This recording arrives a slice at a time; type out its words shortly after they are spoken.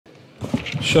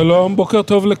שלום, בוקר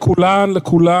טוב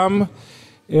לכולם.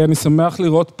 אני שמח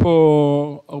לראות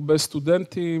פה הרבה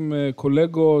סטודנטים,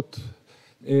 קולגות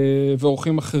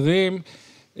ואורחים אחרים.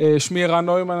 שמי ערן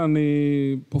נוימן,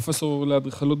 אני פרופסור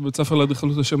לאדריכלות בבית ספר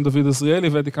לאדריכלות לשם דוד עזריאלי,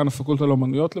 ודיקן הפקולטה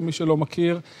לאומנויות למי שלא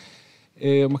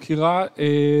מכירה.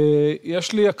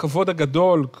 יש לי הכבוד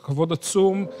הגדול, כבוד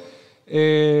עצום,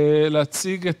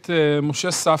 להציג את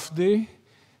משה ספדי,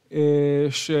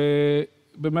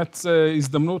 שבאמת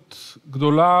הזדמנות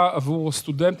גדולה עבור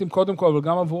סטודנטים קודם כל, אבל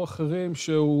גם עבור אחרים,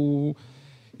 שהוא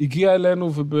הגיע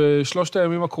אלינו ובשלושת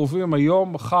הימים הקרובים,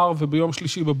 היום, מחר וביום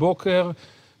שלישי בבוקר,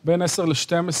 בין 10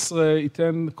 ל-12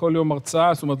 ייתן כל יום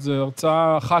הרצאה, זאת אומרת, זו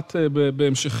הרצאה אחת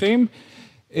בהמשכים.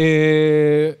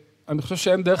 אני חושב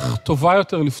שאין דרך טובה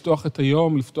יותר לפתוח את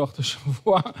היום, לפתוח את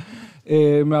השבוע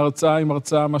מהרצאה עם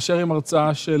הרצאה, מאשר עם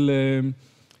הרצאה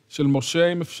של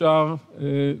משה, אם אפשר,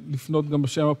 לפנות גם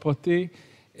בשם הפרטי.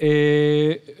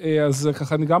 אז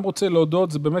ככה, אני גם רוצה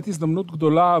להודות, זו באמת הזדמנות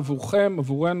גדולה עבורכם,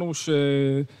 עבורנו,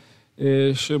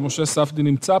 שמשה ספדי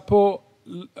נמצא פה.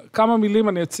 כמה מילים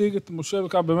אני אציג את משה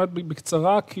באמת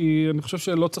בקצרה, כי אני חושב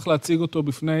שלא צריך להציג אותו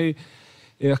בפני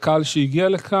הקהל שהגיע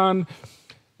לכאן.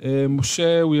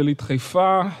 משה הוא יליד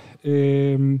חיפה,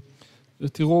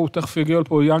 תראו, הוא תכף יגיע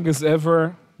לפה young as ever,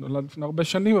 נולד לפני הרבה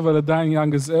שנים, אבל עדיין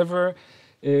young as ever.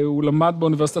 הוא למד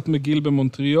באוניברסיטת מגיל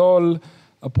במונטריאול,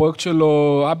 הפרויקט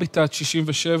שלו, הביטאט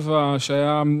 67,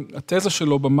 שהיה התזה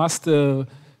שלו במאסטר,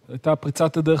 הייתה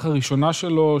פריצת הדרך הראשונה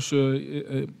שלו,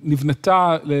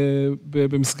 שנבנתה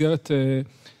במסגרת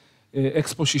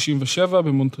אקספו 67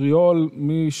 במונטריאול.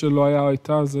 מי שלא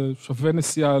הייתה, זה שווה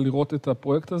נסיעה לראות את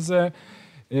הפרויקט הזה.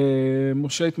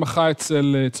 משה התמחה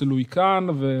אצל לואיקן,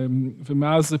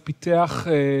 ומאז פיתח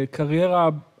קריירה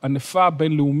ענפה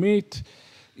בינלאומית,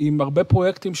 עם הרבה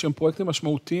פרויקטים שהם פרויקטים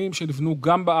משמעותיים, שנבנו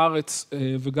גם בארץ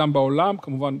וגם בעולם,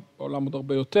 כמובן בעולם עוד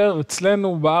הרבה יותר.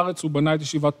 אצלנו בארץ הוא בנה את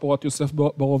ישיבת פורת יוסף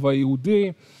ברובע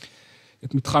היהודי,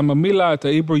 את מתחם המילה, את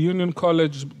ה-Hebrew Union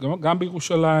College, גם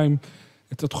בירושלים,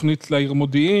 את התוכנית לעיר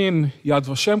מודיעין, יד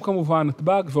ושם כמובן,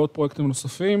 נתב"ג ועוד פרויקטים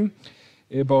נוספים.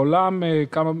 בעולם,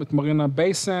 את מרינה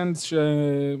בייסנס,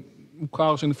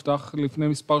 שמוכר, שנפתח לפני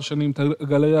מספר שנים, את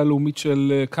הגלריה הלאומית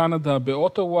של קנדה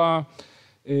באוטווה,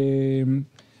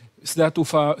 שדה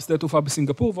התעופה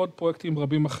בסינגפור, ועוד פרויקטים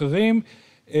רבים אחרים.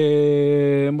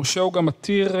 משה הוא גם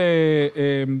עתיר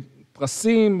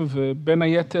פרסים, ובין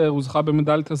היתר הוא זכה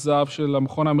במדליית הזהב של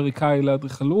המכון האמריקאי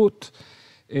לאדריכלות,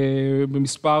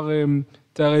 במספר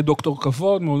תארי דוקטור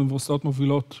כבוד, מאוניברסיטאות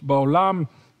מובילות בעולם,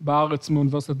 בארץ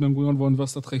מאוניברסיטת מגורים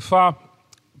ואוניברסיטת חיפה,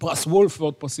 פרס וולף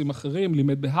ועוד פרסים אחרים,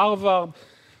 לימד בהרווארד.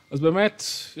 אז באמת,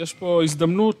 יש פה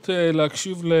הזדמנות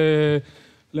להקשיב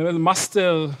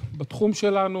למאסטר בתחום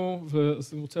שלנו,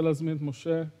 אז אני רוצה להזמין את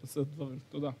משה לעשות דברים.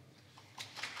 תודה.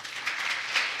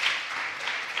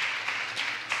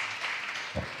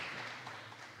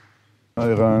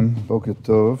 היי רן, בוקר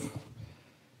טוב.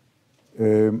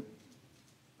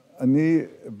 אני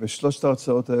בשלושת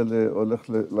ההרצאות האלה הולך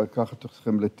לקחת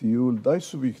אתכם לטיול די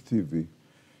סובייקטיבי.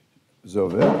 זה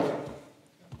עובד?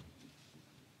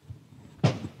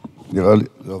 נראה לי,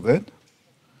 זה עובד?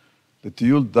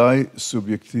 לטיול די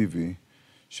סובייקטיבי,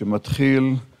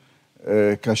 שמתחיל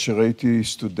כאשר הייתי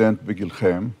סטודנט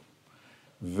בגילכם,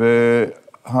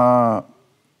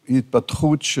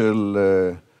 וההתפתחות של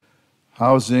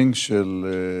האוזינג, של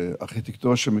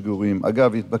ארכיטקטורה של מגורים.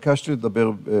 אגב, התבקשתי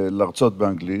להרצות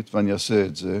באנגלית, ואני אעשה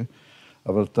את זה,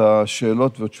 אבל את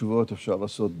השאלות והתשובות אפשר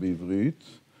לעשות בעברית,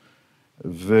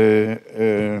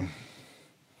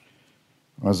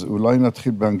 אז אולי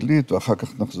נתחיל באנגלית, ואחר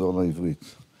כך נחזור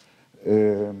לעברית.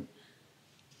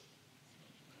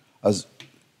 אז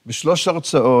בשלוש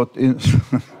הרצאות,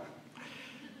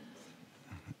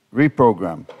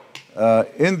 reprogram.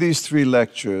 In these three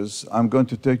lectures, I'm going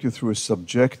to take you through a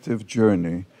subjective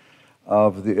journey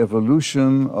of the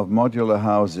evolution of modular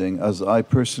housing as I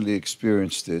personally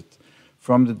experienced it,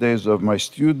 from the days of my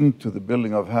student to the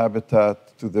building of Habitat,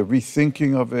 to the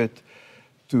rethinking of it,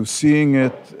 to seeing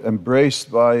it embraced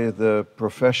by the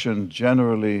profession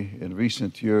generally in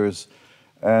recent years,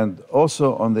 and also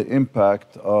on the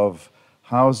impact of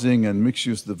housing and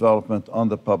mixed-use development on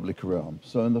the public realm.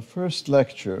 So in the first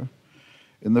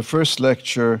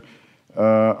lecture,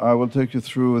 I will take you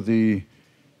through the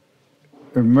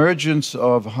emergence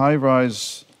of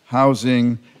high-rise housing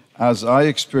as I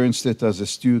experienced it as a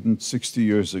student 60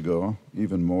 years ago,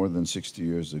 even more than 60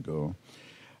 years ago.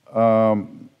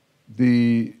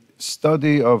 The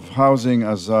study of housing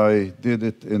as I did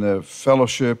it in a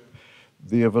fellowship,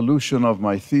 the evolution of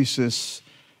my thesis,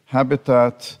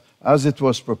 Habitat, as it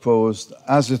was proposed,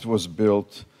 as it was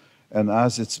built, and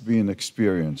as it's been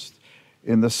experienced.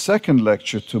 In the second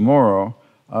lecture tomorrow,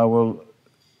 I will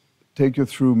take you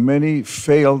through many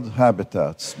failed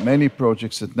habitats, many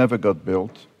projects that never got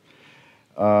built,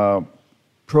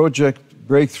 project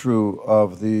breakthrough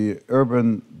of the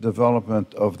urban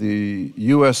development of the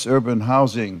U.S. Urban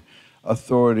Housing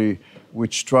Authority,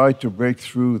 which tried to break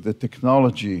through the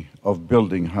technology of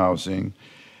building housing.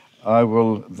 I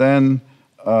will then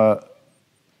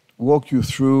walk you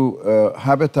through a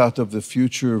Habitat of the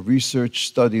Future research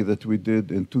study that we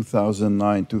did in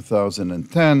 2009,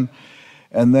 2010,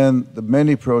 and then the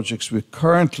many projects we're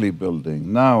currently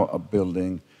building, now are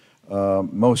building,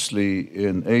 mostly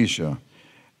in Asia.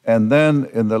 And then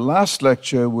in the last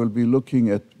lecture, we'll be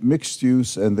looking at mixed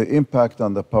use and the impact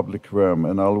on the public realm.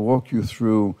 And I'll walk you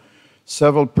through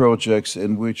several projects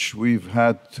in which we've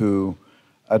had to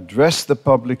address the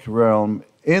public realm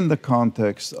in the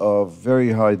context of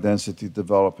very high density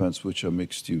developments which are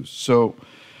mixed use. So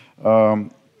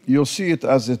you'll see it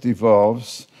as it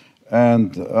evolves.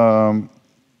 And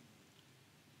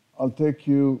I'll take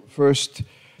you first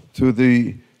to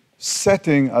the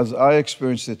setting as I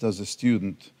experienced it as a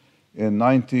student in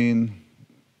I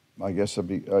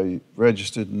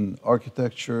registered in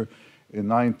architecture in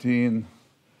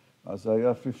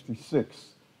 1956.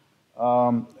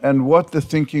 And what the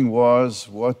thinking was,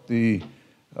 what the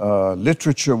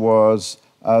literature was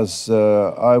as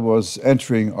I was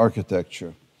entering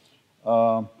architecture.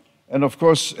 And of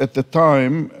course, at the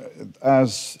time,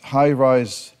 as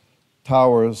high-rise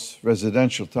towers,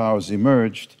 residential towers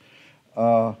emerged,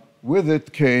 with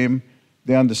it came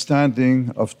the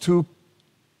understanding of two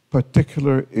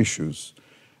particular issues,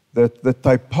 that the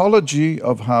typology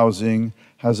of housing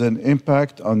has an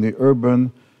impact on the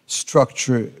urban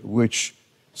structure which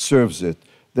serves it.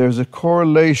 There's a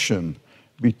correlation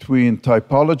between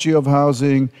typology of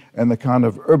housing and the kind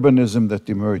of urbanism that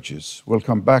emerges. We'll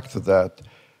come back to that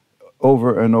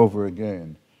over and over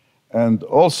again. And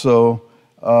also,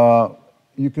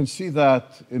 you can see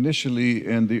that initially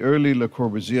in the early Le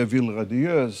Corbusier Ville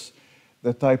Radieuse,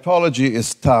 the typology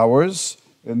is towers,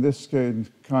 in this case,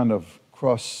 kind of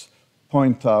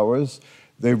cross-point towers.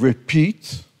 They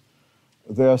repeat.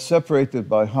 They are separated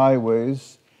by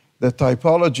highways. The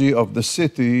typology of the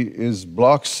city is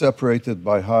blocks separated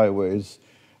by highways.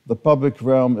 The public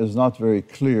realm is not very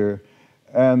clear,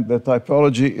 and the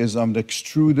typology is an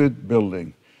extruded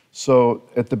building. So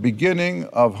at the beginning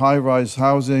of high-rise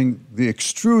housing, the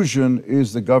extrusion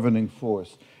is the governing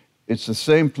force. It's the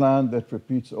same plan that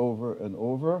repeats over and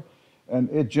over, and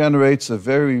it generates a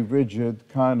very rigid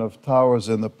kind of towers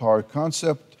in the park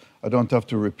concept. I don't have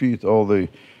to repeat all the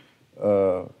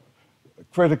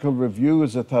critical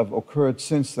reviews that have occurred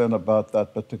since then about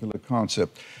that particular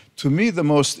concept. To me, the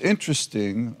most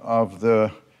interesting of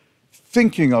the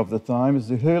thinking of the time is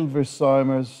the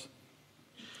Hilverseimer's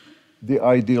The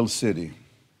Ideal City.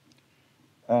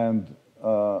 And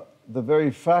the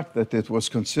very fact that it was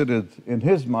considered, in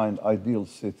his mind, ideal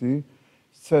city,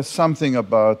 says something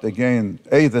about, again,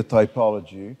 the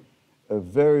typology, a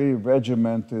very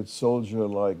regimented,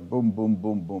 soldier-like boom, boom,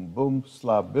 boom, boom, boom,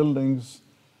 slab buildings,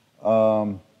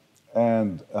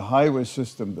 and a highway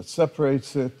system that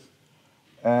separates it,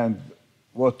 and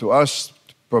what to us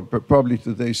probably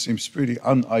today seems pretty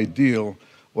unideal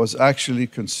was actually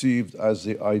conceived as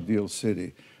the ideal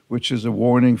city, which is a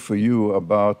warning for you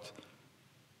about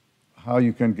how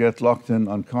you can get locked in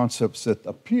on concepts that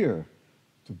appear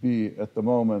to be at the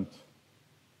moment.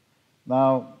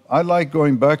 Now, I like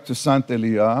going back to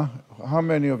Saint-Elia. How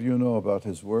many of you know about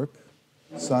his work?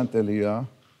 Saint-Elia.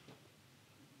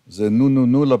 זה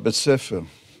נו לבית ספר.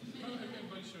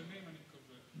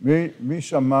 מי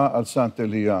שמע על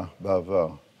סנט-אליה בעבר?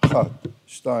 1,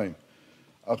 2.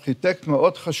 ארכיטקט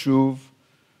מאוד חשוב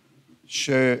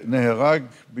שנהרג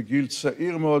בגיל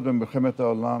צעיר מאוד במלחמת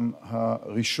העולם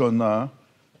הראשונה,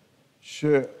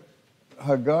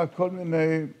 שהגה כל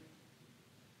מיני,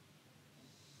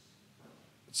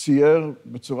 צייר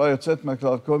בצורה יוצאת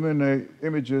מהכלל כל מיני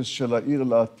images של העיר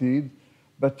לעתיד,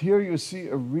 but here you see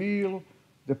a real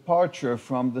departure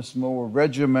from this more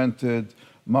regimented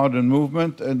modern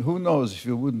movement, and who knows if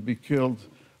you wouldn't be killed,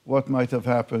 what might have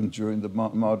happened during the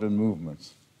modern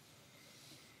movements.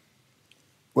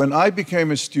 When I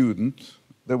became a student,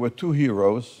 there were two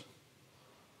heroes.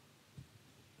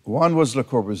 One was Le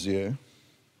Corbusier,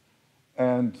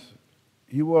 and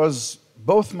he was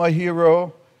both my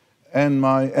hero and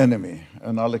my enemy,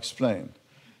 and I'll explain.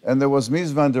 And there was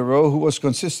Mies van der Rohe, who was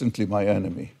consistently my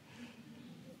enemy.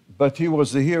 But he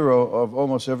was the hero of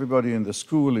almost everybody in the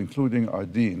school, including our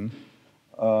dean.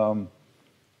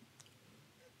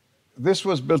 This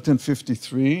was built in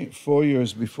 '53, 4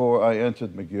 years before I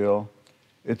entered McGill.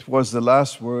 It was the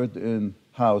last word in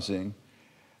housing.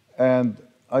 And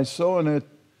I saw in it,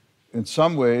 in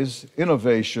some ways,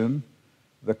 innovation,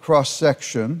 the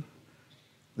cross-section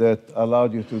that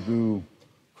allowed you to do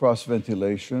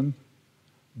cross-ventilation.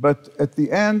 But at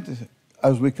the end,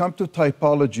 as we come to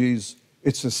typologies,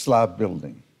 it's a slab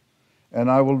building. And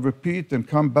I will repeat and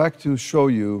come back to show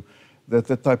you that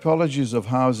the typologies of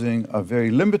housing are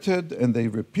very limited, and they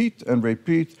repeat and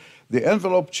repeat. The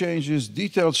envelope changes,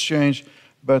 details change,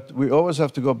 but we always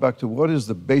have to go back to what is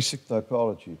the basic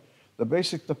typology. The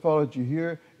basic typology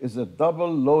here is a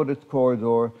double-loaded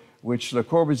corridor, which Le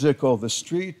Corbusier called the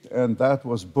street, and that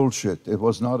was bullshit. It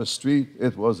was not a street,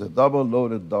 it was a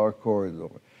double-loaded dark corridor.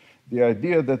 The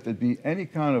idea that there'd be any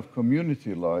kind of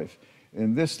community life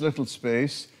in this little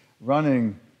space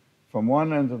running from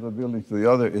one end of the building to the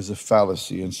other is a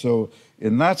fallacy. And so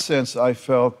in that sense, I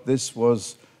felt this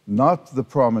was not the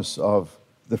promise of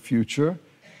the future.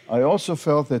 I also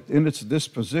felt that in its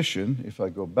disposition, if I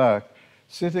go back,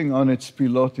 sitting on its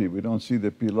piloti, we don't see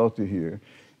the piloti here,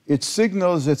 it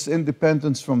signals its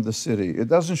independence from the city. It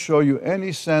doesn't show you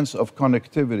any sense of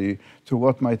connectivity to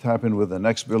what might happen with the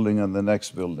next building and the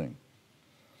next building.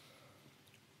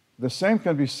 The same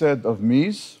can be said of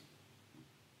Mies.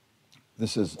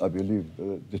 This is, I believe,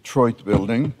 the Detroit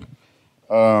building,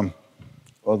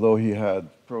 although he had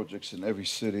projects in every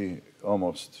city,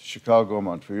 almost Chicago,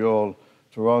 Montreal,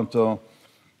 Toronto.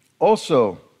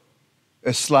 Also,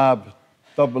 a slab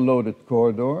double-loaded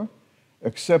corridor,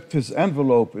 except his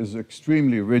envelope is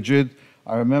extremely rigid.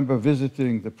 I remember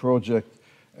visiting the project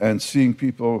and seeing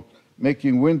people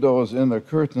making windows in their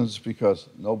curtains because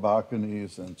no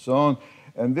balconies and so on.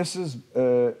 And this is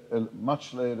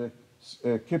much later,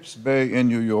 Kips Bay in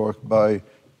New York by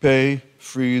Pei,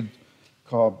 Fried,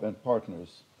 Cobb, and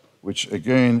Partners, which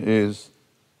again is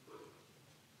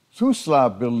two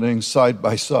slab buildings side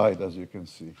by side, as you can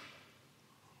see.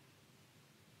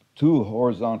 Two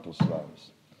horizontal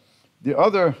slabs. The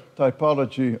other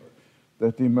typology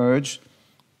that emerged,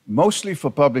 mostly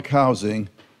for public housing,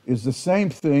 is the same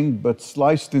thing but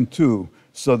sliced in two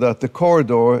so that the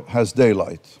corridor has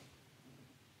daylight.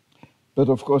 But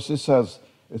of course, this has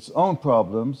its own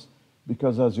problems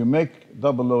because as you make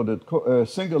double-loaded,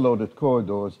 single-loaded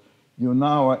corridors, you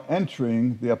now are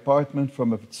entering the apartment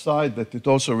from a side that it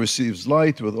also receives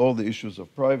light with all the issues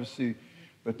of privacy,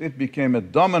 but it became a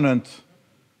dominant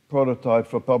prototype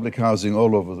for public housing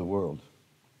all over the world.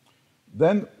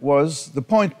 Then was the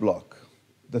point block,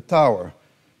 the tower.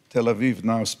 Tel Aviv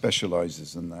now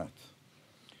specializes in that.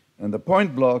 And the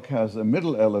point block has a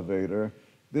middle elevator.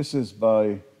 This is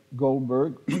by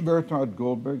Goldberg, Bertrand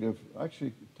Goldberg,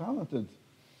 actually a talented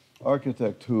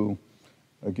architect who,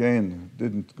 again,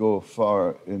 didn't go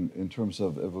far in terms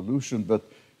of evolution,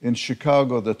 but in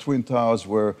Chicago, the Twin Towers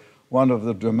were one of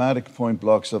the dramatic point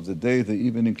blocks of the day. They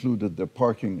even included their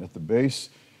parking at the base.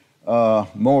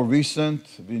 More recent,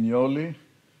 Vignoli,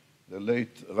 the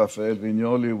late Raphael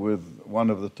Vignoli with one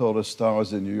of the tallest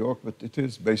towers in New York, but it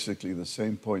is basically the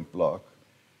same point block.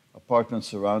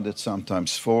 Apartments around it,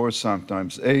 sometimes 4,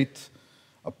 sometimes 8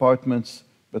 apartments,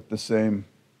 but the same.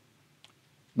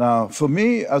 Now, for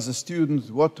me as a student,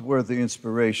 what were the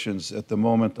inspirations at the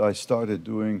moment I started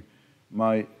doing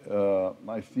my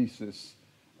thesis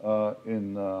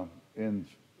in the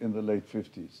late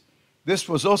 50s? This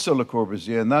was also Le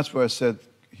Corbusier, and that's where I said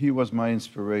he was my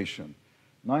inspiration.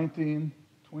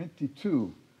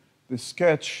 1922, the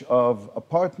sketch of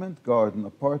apartment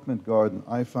garden,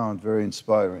 I found very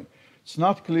inspiring. It's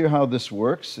not clear how this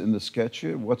works in the sketch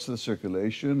here. What's the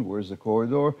circulation? Where's the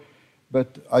corridor?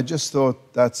 But I just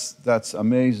thought that's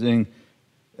amazing,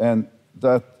 and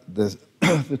that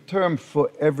the term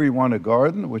for everyone a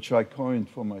garden, which I coined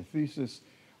for my thesis,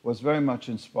 was very much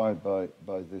inspired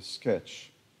by this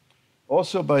sketch.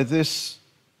 Also by this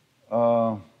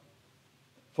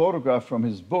photograph from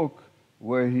his book,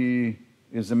 where he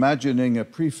is imagining a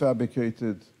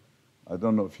prefabricated, I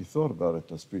don't know if he thought about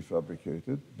it as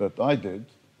prefabricated, but I did,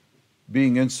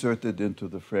 being inserted into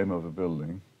the frame of a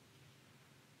building.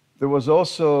 There was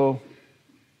also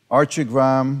Archie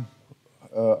Graham.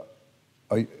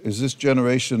 Is this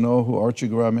generation know who Archie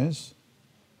Graham is?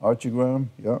 Archie Graham?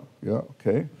 Yeah,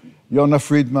 okay. Yona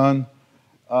Friedman.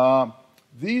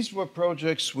 These were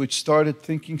projects which started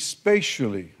thinking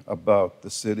spatially about the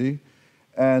city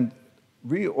and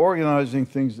reorganizing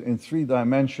things in 3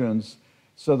 dimensions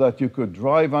so that you could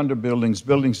drive under buildings.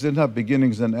 Buildings didn't have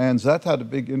beginnings and ends. That had a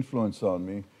big influence on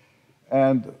me.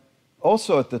 And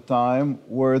also at the time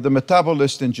were the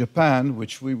metabolists in Japan,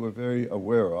 which we were very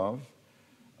aware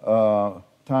of.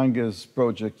 Tange's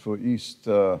project for East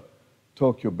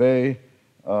Tokyo Bay,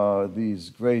 these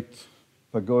great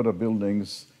pagoda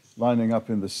buildings lining up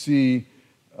in the sea.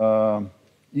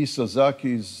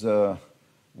 Isazaki's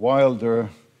wilder,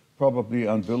 probably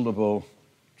unbuildable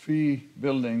tree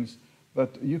buildings,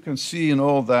 but you can see in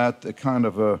all that a kind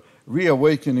of a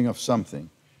reawakening of something.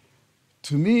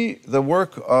 To me, the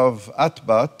work of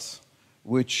Ahtbat,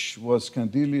 which was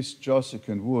Candilis, Josic,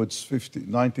 and Woods,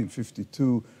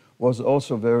 1952, was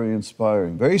also very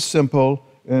inspiring. Very simple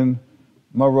in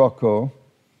Morocco,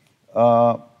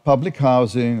 public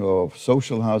housing or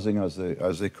social housing,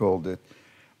 as they called it,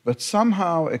 but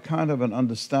somehow a kind of an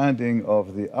understanding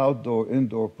of the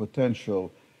outdoor-indoor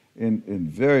potential in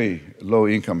very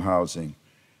low-income housing.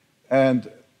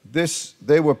 And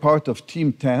they were part of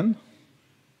Team 10.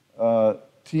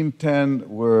 Team 10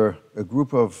 were a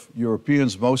group of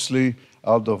Europeans, mostly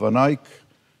Aldo van Eyck.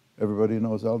 Everybody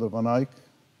knows Aldo van Eyck.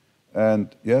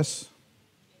 And yes?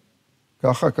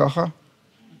 Kacha?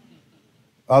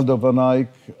 Aldo van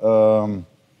Eyck.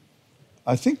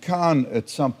 I think Kahn at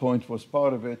some point was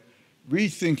part of it.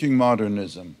 Rethinking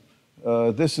Modernism.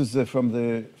 This is from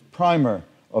the primer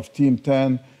of Team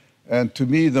 10. And to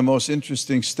me, the most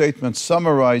interesting statement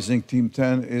summarizing Team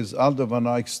 10 is Aldo van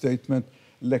Eyck's statement,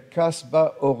 Le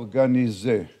Kasba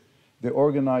Organisé, the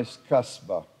organized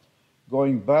Kasba,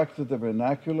 going back to the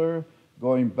vernacular,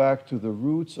 going back to the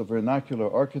roots of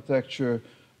vernacular architecture,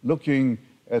 looking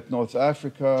at North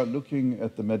Africa, looking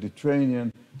at the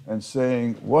Mediterranean, and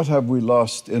saying, what have we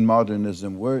lost in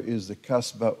modernism? Where is the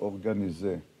Kasba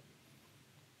Organisé?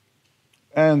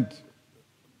 And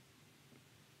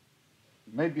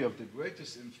maybe of the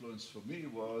greatest influence for me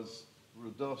was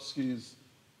Rudowski's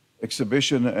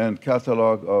exhibition and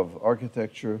catalog of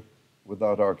architecture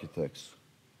without architects.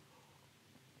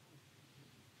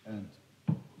 And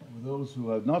for those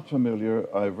who are not familiar,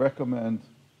 I recommend,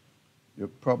 you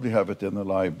probably have it in the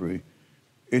library,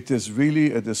 it is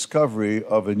really a discovery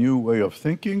of a new way of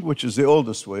thinking, which is the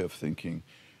oldest way of thinking,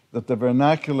 that the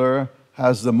vernacular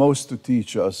has the most to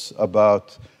teach us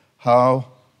about how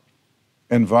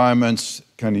environments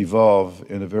can evolve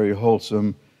in a very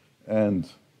wholesome and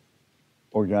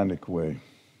organic way.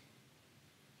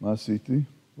 Masiti?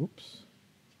 Oops.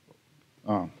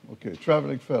 Okay,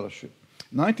 traveling fellowship.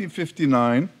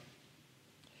 1959,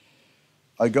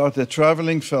 I got a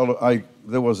traveling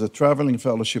there was a traveling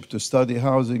fellowship to study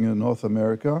housing in North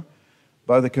America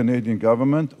by the Canadian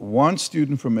government. One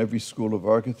student from every school of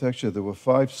architecture. There were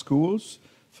 5 schools,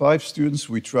 5 students.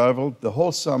 We traveled the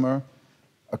whole summer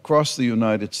across the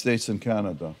United States and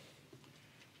Canada.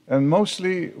 And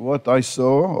mostly what I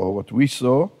saw, or what we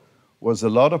saw, was a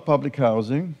lot of public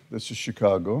housing. This is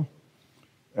Chicago.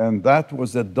 And that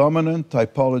was the dominant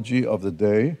typology of the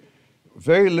day.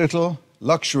 Very little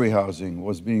luxury housing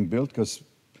was being built because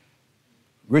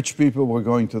rich people were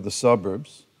going to the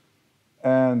suburbs,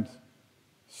 and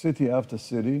city after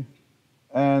city,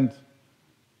 and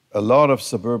a lot of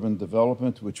suburban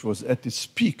development, which was at its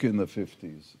peak in the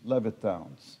 50s,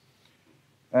 Levittowns.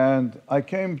 And I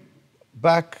came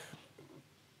back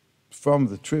from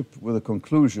the trip with a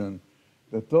conclusion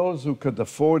that those who could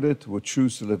afford it would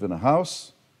choose to live in a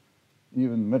house,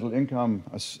 even middle income,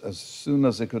 as soon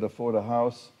as they could afford a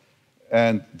house.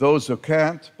 And those who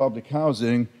can't, public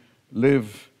housing,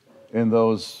 live in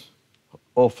those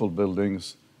awful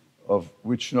buildings of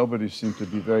which nobody seemed to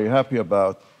be very happy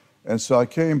about. And so I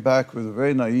came back with a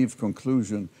very naive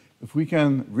conclusion. If we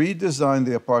can redesign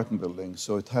the apartment building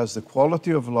so it has the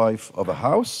quality of life of a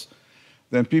house,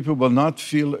 then people will not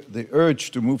feel the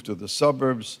urge to move to the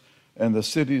suburbs, and the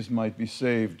cities might be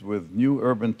saved with new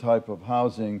urban type of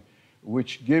housing,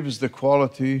 which gives the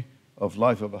quality of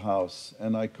life of a house.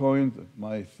 And I coined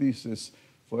my thesis,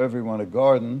 For Everyone a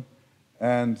Garden,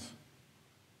 and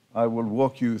I will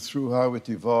walk you through how it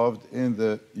evolved in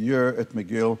the year at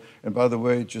McGill. And by the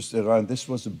way, just around, this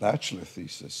was a bachelor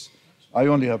thesis. I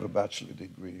only have a bachelor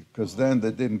degree, because then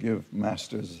they didn't give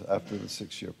masters after the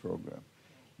 6-year program.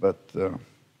 But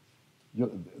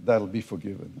that'll be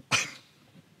forgiven.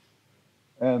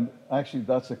 And actually,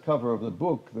 that's a cover of the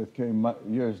book that came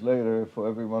years later, For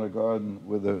Everyone a Garden,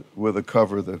 with a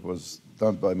cover that was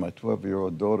done by my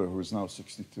 12-year-old daughter, who is now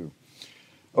 62.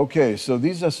 Okay, so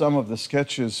these are some of the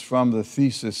sketches from the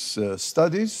thesis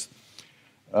studies.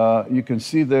 You can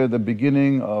see there the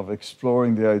beginning of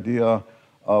exploring the idea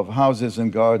of houses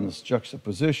and gardens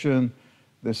juxtaposition.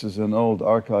 This is an old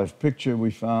archive picture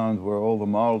we found where all the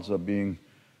models are being,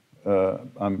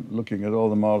 I'm looking at all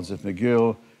the models at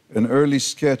McGill. An early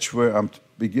sketch where I'm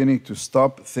beginning to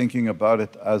stop thinking about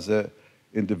it as an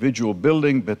individual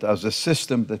building, but as a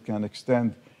system that can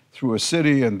extend through a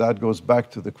city, and that goes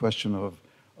back to the question of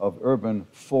urban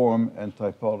form and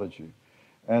typology.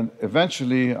 And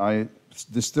eventually, I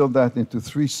distilled that into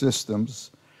 3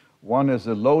 systems. One is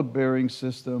a load-bearing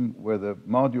system where the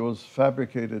modules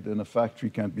fabricated in a factory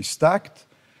can be stacked,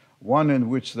 one in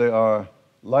which they are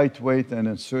lightweight and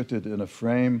inserted in a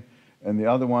frame, and the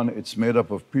other one, it's made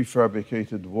up of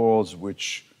prefabricated walls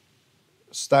which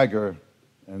stagger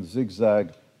and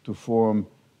zigzag to form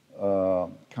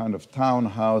kind of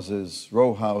townhouses,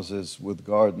 row houses with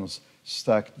gardens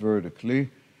stacked vertically.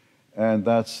 And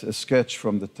that's a sketch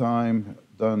from the time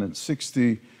done in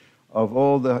 '60 of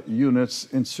all the units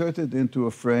inserted into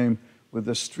a frame with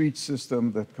a street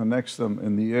system that connects them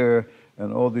in the air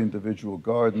and all the individual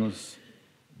gardens.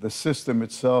 The system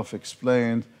itself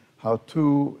explained how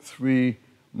 2, 3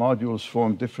 modules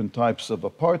form different types of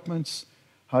apartments,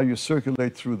 how you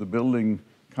circulate through the building,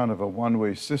 kind of a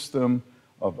one-way system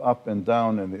of up and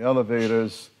down in the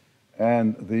elevators,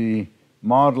 and the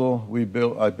model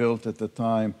I built at the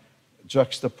time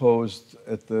juxtaposed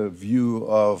at the view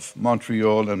of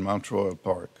Montreal and Mount Royal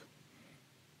Park.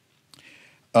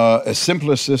 A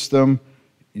simpler system,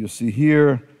 you see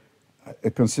here,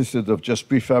 it consisted of just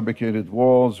prefabricated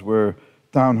walls where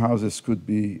townhouses could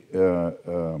be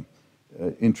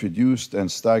introduced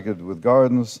and staggered with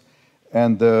gardens.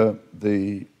 And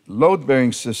the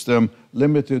load-bearing system,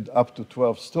 limited up to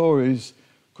 12 stories,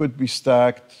 could be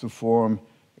stacked to form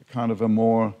kind of a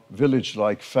more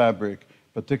village-like fabric,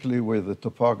 particularly where the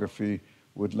topography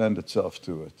would lend itself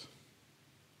to it.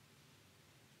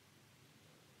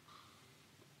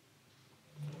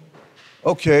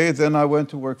 Okay, then I went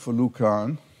to work for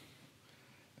Lucan,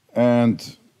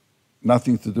 and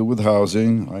nothing to do with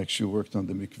housing. I actually worked on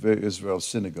the Mikveh Israel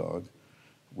synagogue,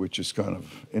 which is kind of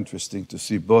interesting to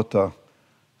see Bota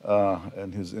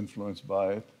and his influence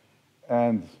by it.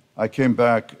 And I came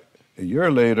back a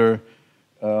year later,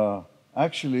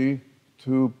 actually,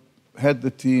 to head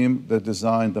the team that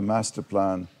designed the master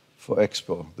plan for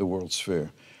Expo, the World's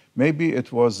Fair. Maybe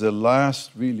it was the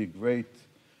last really great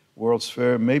World's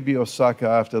Fair, maybe Osaka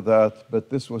after that, but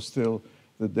this was still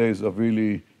the days of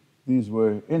really, these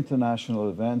were international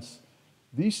events.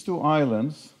 These 2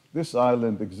 islands, this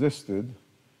island existed,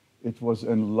 it was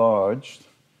enlarged,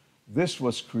 this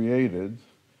was created,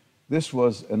 this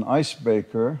was an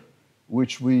icebreaker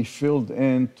which we filled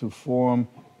in to form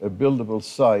a buildable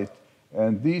site.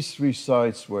 And these 3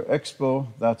 sites were Expo,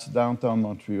 that's downtown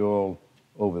Montreal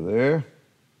over there.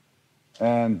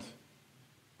 And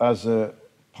as a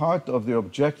part of the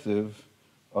objective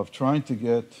of trying to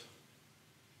get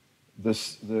the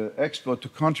Expo to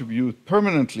contribute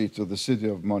permanently to the city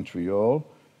of Montreal,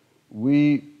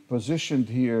 we positioned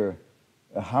here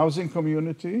a housing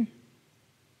community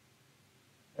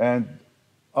and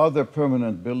other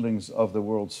permanent buildings of the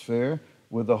World's Fair,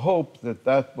 with the hope that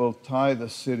that will tie the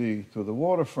city to the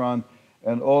waterfront,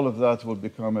 and all of that will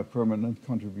become a permanent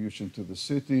contribution to the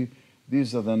city.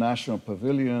 These are the national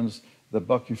pavilions. The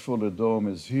Bucky Fuller Dome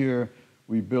is here.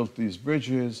 We built these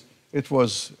bridges. It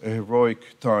was a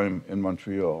heroic time in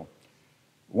Montreal.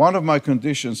 One of my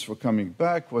conditions for coming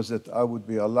back was that I would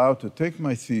be allowed to take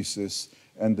my thesis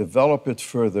and develop it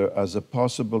further as a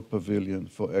possible pavilion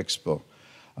for Expo.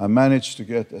 I managed to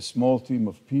get a small team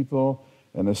of people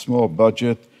and a small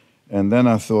budget, and then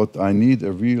I thought I need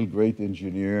a real great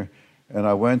engineer, and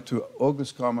I went to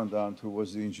August Commandant, who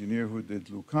was the engineer who did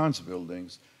Lucan's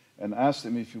buildings, and asked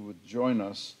him if he would join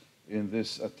us in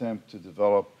this attempt to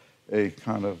develop a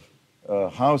kind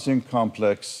of housing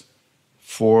complex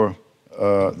for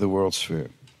the World's Fair.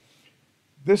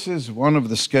 This is one of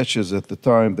the sketches at the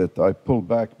time that I pulled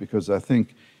back because I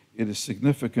think it is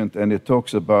significant, and it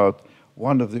talks about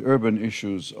one of the urban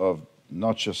issues of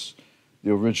not just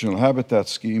the original habitat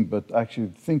scheme, but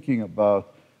actually thinking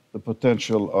about the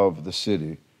potential of the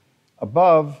city.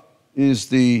 Above is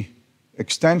the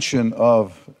extension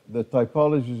of the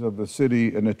typologies of the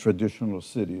city in a traditional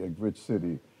city, a grid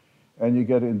city. And you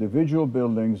get individual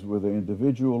buildings with the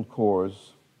individual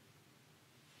cores.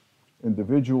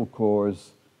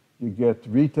 You get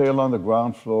retail on the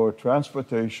ground floor,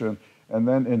 transportation, and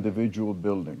then individual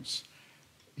buildings.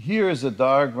 Here is a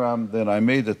diagram that I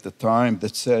made at the time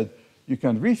that said, you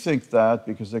can rethink that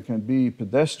because there can be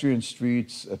pedestrian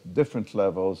streets at different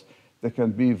levels. There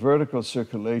can be vertical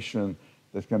circulation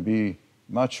that can be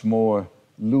much more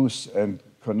loose and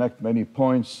connect many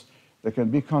points. There can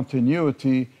be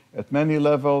continuity at many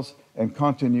levels and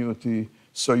continuity.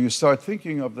 So you start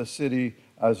thinking of the city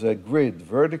as a grid,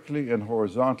 vertically and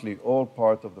horizontally, all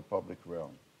part of the public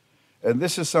realm. And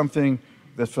this is something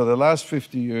that for the last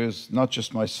 50 years, not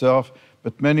just myself,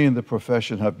 but many in the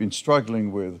profession have been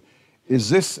struggling with. Is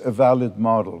this a valid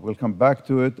model? We'll come back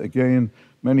to it again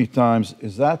many times.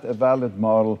 Is that a valid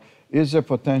model? Is there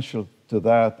potential to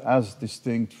that as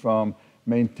distinct from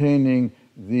maintaining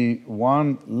the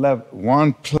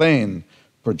one plane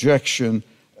projection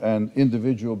and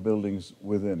individual buildings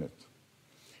within it.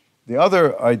 The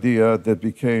other idea that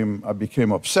I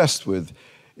became obsessed with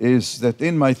is that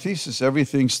in my thesis,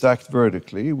 everything stacked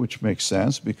vertically, which makes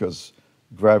sense because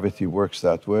gravity works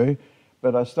that way.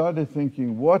 But I started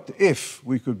thinking, what if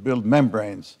we could build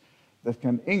membranes that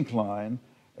can incline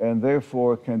and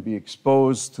therefore can be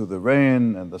exposed to the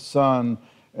rain and the sun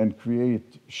and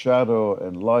create shadow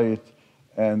and light?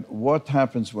 And what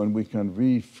happens when we can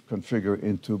reconfigure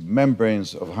into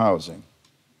membranes of housing?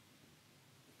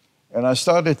 And I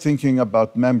started thinking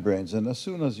about membranes. And as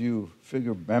soon as you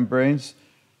figure membranes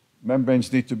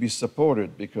need to be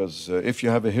supported because if you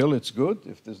have a hill, it's good.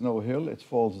 If there's no hill, it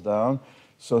falls down.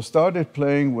 So I started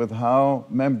playing with how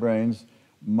membranes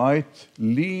might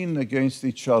lean against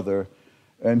each other.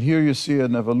 And here you see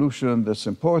an evolution that's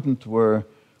important where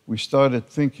we started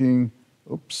thinking,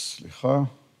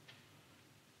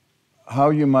 how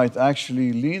you might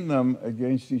actually lean them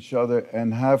against each other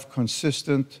and have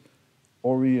consistent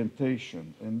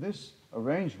orientation. In this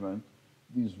arrangement,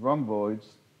 these rhomboids,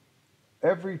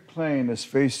 every plane is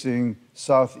facing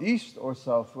southeast or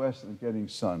southwest and getting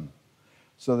sun.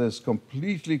 So there's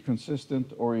completely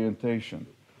consistent orientation.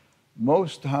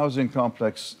 Most housing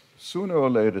complexes, sooner or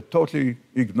later, totally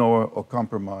ignore or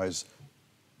compromise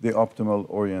the optimal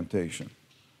orientation.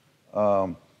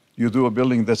 You do a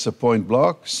building that's a point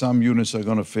block, some units are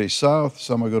going to face south,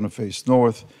 some are going to face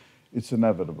north. It's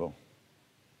inevitable.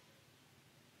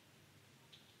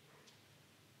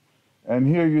 And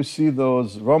here you see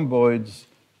those rhomboids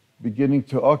beginning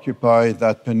to occupy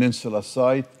that peninsula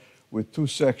site with two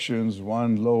sections,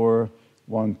 one lower,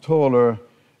 one taller,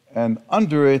 and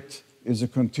under it is a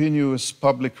continuous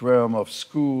public realm of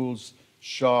schools,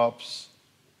 shops,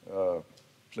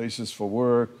 places for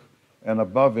work, and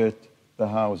above it, the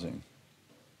housing.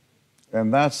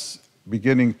 And that's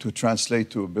beginning to translate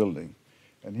to a building.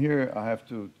 And here I have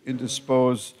to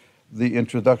indispose the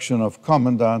introduction of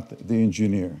Commandant, the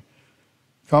engineer.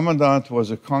 Commandant was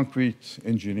a concrete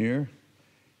engineer.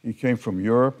 He came from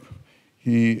Europe.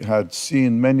 He had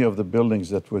seen many of the buildings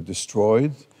that were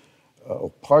destroyed, or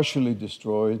partially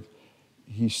destroyed.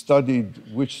 He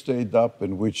studied which stayed up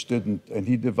and which didn't, and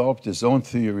he developed his own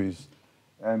theories.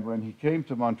 And when he came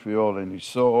to Montreal and he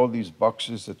saw all these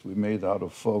boxes that we made out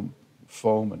of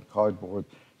foam and cardboard,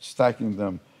 stacking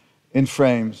them in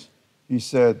frames, he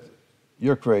said,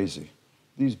 "You're crazy.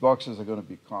 These boxes are going to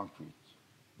be concrete.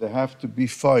 They have to be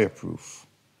fireproof.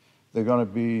 They're going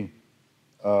to be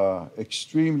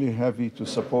extremely heavy to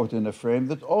support in a frame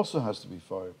that also has to be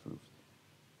fireproof.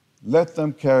 Let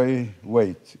them carry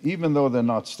weight. Even though they're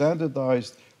not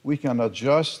standardized, we can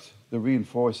adjust the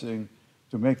reinforcing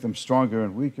to make them stronger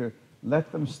and weaker.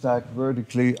 Let them stack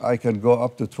vertically. I can go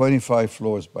up to 25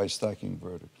 floors by stacking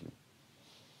vertically."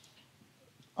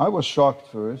 I was shocked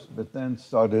first, but then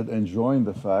started enjoying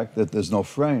the fact that there's no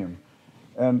frame.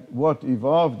 And what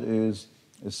evolved is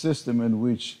a system in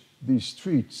which these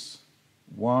streets,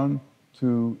 1,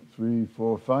 2, 3,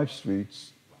 4, 5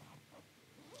 streets,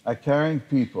 are carrying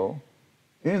people.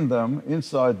 In them,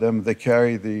 inside them, they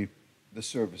carry the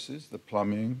services, the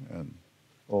plumbing and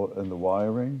the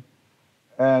wiring.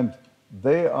 And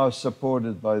they are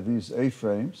supported by these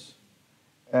A-frames.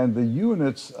 And the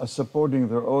units are supporting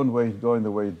their own weight going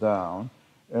the way down.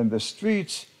 And the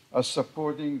streets are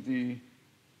supporting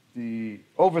the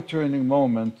overturning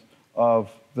moment of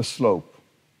the slope.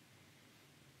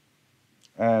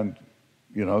 And,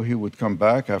 you know, he would come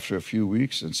back after a few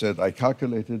weeks and said, "I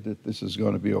calculated that this is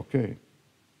going to be okay."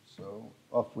 So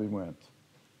off we went.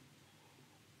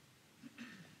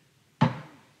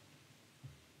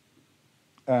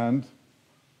 And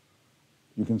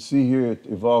you can see here it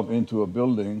evolved into a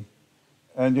building.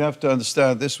 And you have to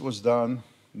understand this was done,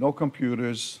 no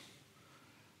computers,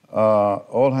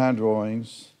 all hand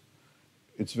drawings.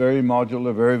 It's very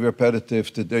modular, very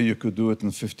repetitive. Today you could do it in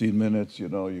 15 minutes. You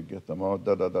know, you get them out,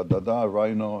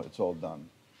 Rhino, it's all done.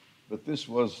 But this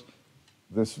was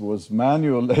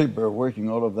manual labor, working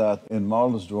all of that in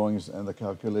models drawings and the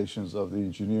calculations of the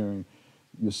engineering.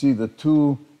 You see the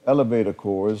two elevator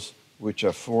cores, which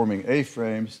are forming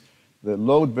A-frames, the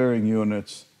load-bearing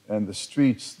units, and the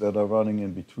streets that are running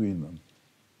in between them.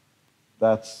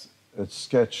 That's a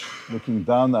sketch looking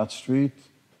down that street.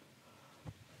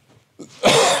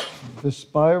 The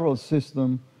spiral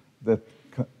system that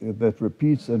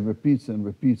repeats and repeats and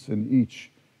repeats in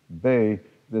each bay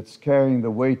that's carrying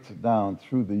the weight down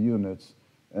through the units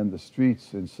and the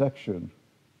streets in section.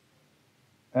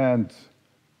 And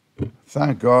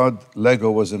thank God,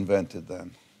 Lego was invented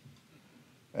then.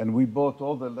 And we bought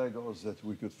all the Legos that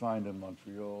we could find in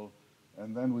Montreal,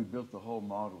 And then we built the whole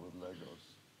model with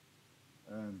Legos.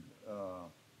 And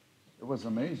it was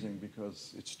amazing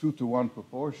because it's 2-to-1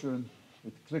 proportion.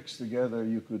 It clicks together.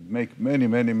 You could make many,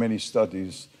 many, many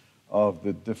studies of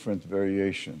the different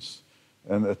variations.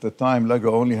 And at the time,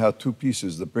 Lego only had 2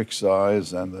 pieces, the brick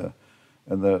size and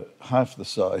the half the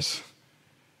size.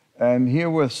 And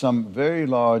here were some very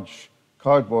large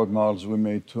cardboard models we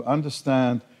made to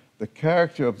understand the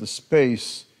character of the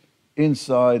space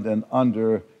inside and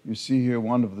under. You see here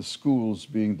one of the schools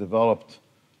being developed,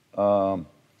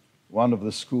 one of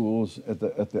the schools at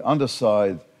the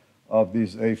underside of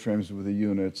these A-frames with the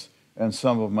units, and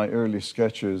some of my early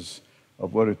sketches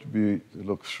of what it would be to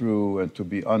look through and to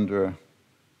be under,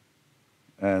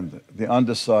 and the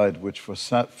underside, which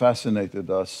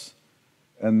fascinated us,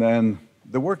 and then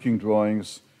the working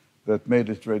drawings that made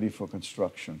it ready for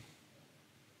construction.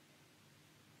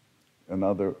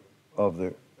 Another of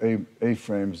the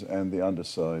A-frames and the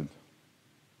underside,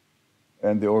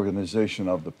 and the organization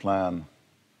of the plan,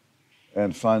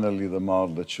 and finally the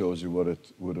model that shows you what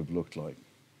it would have looked like.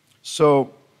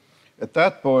 So at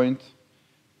that point,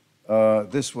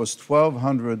 this was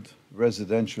 1,200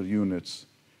 residential units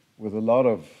with a lot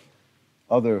of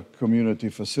other community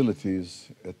facilities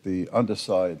at the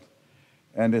underside.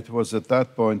 And it was at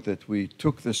that point that we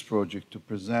took this project to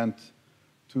present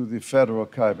to the federal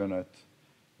cabinet.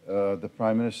 The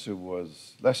Prime Minister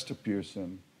was Lester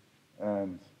Pearson,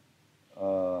 and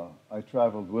I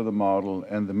traveled with a model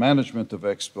and the management of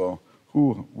Expo,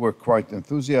 who were quite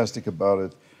enthusiastic about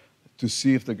it, to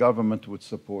see if the government would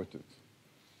support it.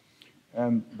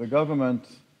 And the government,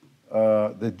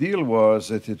 the deal was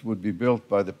that it would be built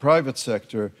by the private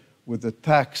sector with a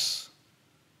tax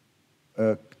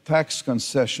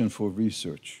concession for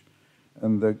research.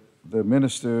 And the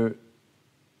minister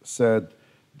said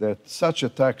that such a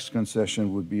tax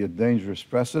concession would be a dangerous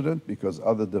precedent because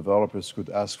other developers could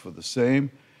ask for the same,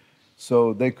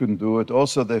 so they couldn't do it.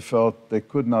 Also, they felt they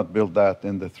could not build that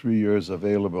in the 3 years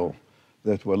available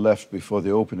that were left before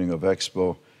the opening of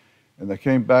Expo. And they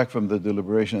came back from the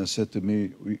deliberation and said to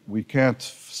me, we can't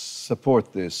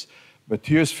support this, but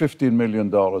here's $15 million,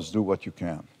 do what you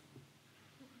can.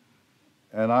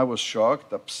 And I was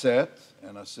shocked, upset,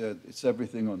 and I said, it's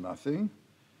everything or nothing.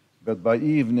 But by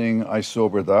evening, I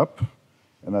sobered up,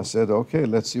 and I said, okay,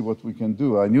 let's see what we can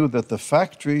do. I knew that the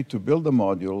factory to build the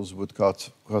modules would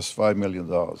cost $5 million.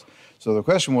 So the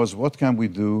question was, what can we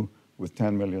do with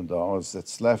 $10 million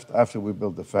that's left after we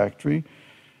build the factory?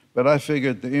 But I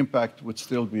figured the impact would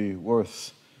still be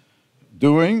worth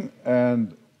doing,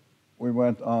 and we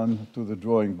went on to the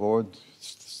drawing board.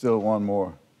 Still one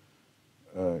more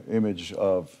image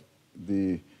of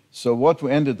the... So what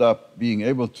we ended up being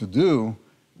able to do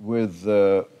with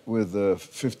the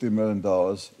 $50 million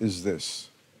is this.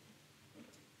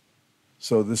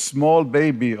 So the small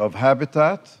baby of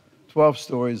Habitat, 12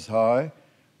 stories high,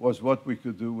 was what we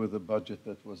could do with the budget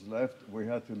that was left. We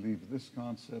had to leave this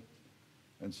concept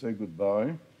and say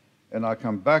goodbye. And I'll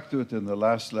come back to it in the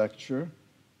last lecture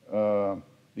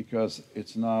because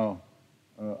it's now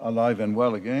alive and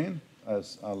well again,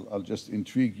 as I'll just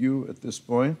intrigue you at this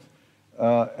point.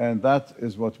 And that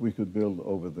is what we could build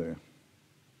over there.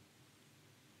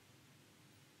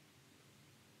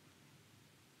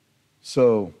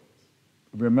 So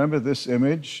remember this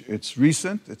image. It's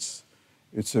recent. It's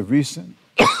a recent,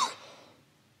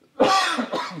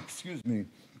 excuse me,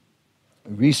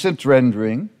 recent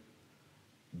rendering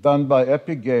done by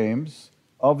Epic Games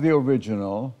of the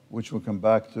original, which we'll come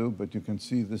back to, but you can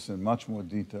see this in much more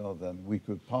detail than we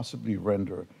could possibly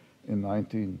render in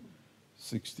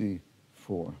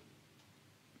 1964.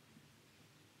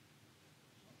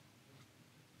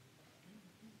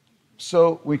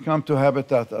 So we come to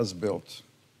Habitat as built.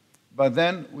 By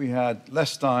then, we had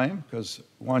less time, because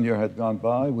 1 year had gone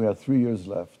by. We had 3 years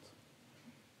left.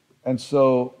 And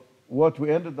so what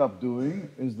we ended up doing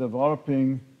is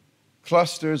developing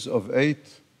clusters of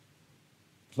eight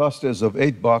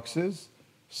boxes,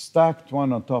 stacked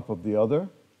one on top of the other,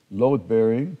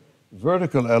 load-bearing,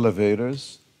 vertical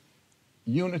elevators.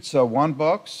 Units are 1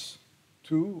 box,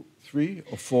 2, 3,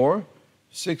 or 4,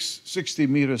 60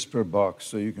 meters per box,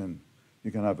 so you can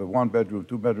have a 1-bedroom,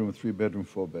 2-bedroom, 3-bedroom,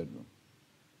 4-bedroom.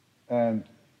 And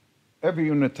every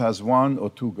unit has 1 or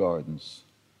 2 gardens.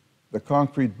 The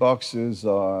concrete boxes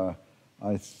are,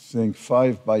 I think,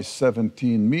 5 by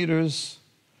 17 meters,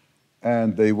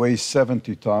 and they weigh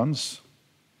 70 tons.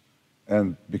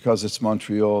 And because it's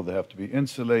Montreal, they have to be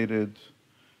insulated.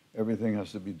 Everything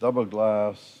has to be double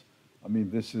glass. I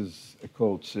mean, this is a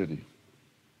cold city.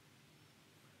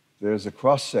 There's a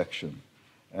cross-section.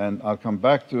 And I'll come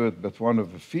back to it, but one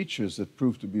of the features that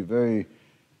proved to be very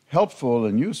helpful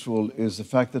and useful is the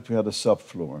fact that we had a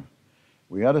subfloor.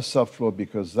 We had a subfloor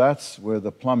because that's where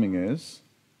the plumbing is,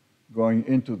 going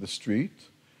into the street.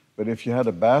 But if you had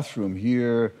a bathroom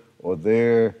here or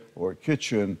there or a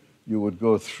kitchen, you would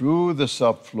go through the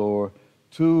subfloor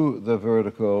to the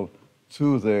vertical,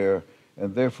 to there,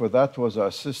 and therefore that was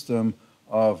our system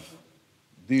of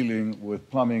dealing with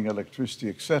plumbing, electricity,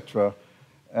 etc.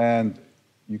 And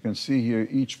you can see here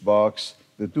each box,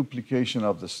 the duplication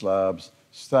of the slabs,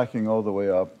 stacking all the way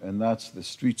up, and that's the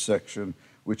street section,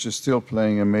 which is still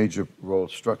playing a major role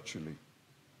structurally.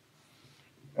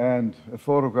 And a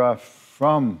photograph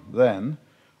from then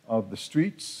of the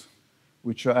streets,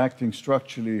 which are acting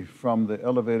structurally from the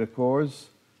elevator cores.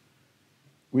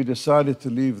 We decided to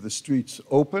leave the streets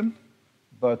open,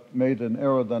 but made an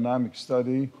aerodynamic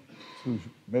study to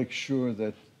make sure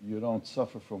that you don't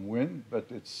suffer from wind, but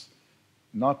it's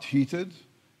not heated,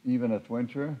 even at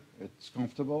winter. It's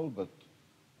comfortable, but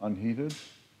unheated.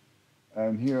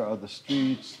 And here are the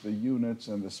streets, the units,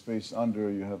 and the space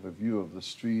under. You have a view of the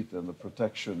street and the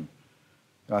protection.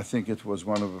 I think it was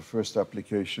one of the first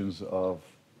applications of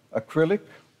acrylic.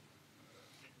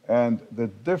 And the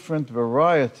different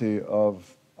variety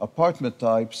of apartment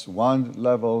types, one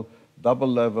level, double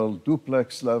level,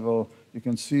 duplex level, you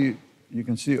can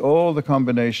see all the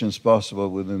combinations possible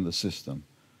within the system.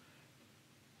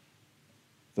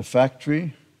 The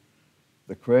factory,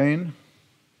 the crane,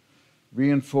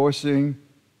 reinforcing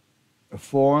a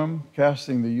form,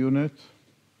 casting the unit,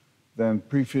 then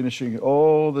pre-finishing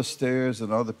all the stairs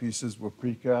and other pieces were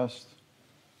precast.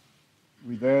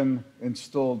 We then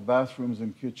installed bathrooms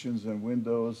and kitchens and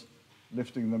windows,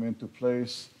 lifting them into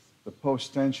place. The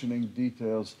post-tensioning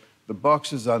details. The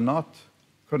boxes are not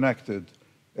connected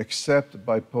except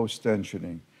by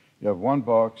post-tensioning. You have one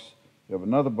box, you have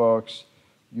another box,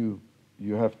 you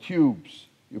have tubes.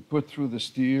 You put through the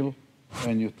steel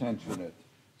and you tension it.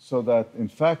 So that, in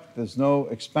fact, there's no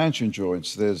expansion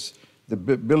joints. The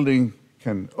building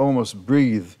can almost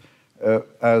breathe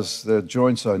as the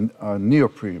joints are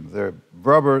neoprene. They're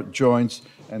rubber joints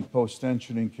and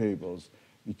post-tensioning cables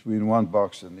between one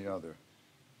box and the other.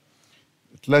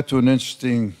 It led to an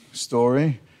interesting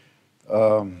story.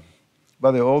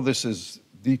 By the way, all this is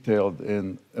detailed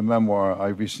in a memoir I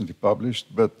recently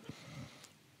published, but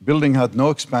building had no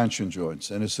expansion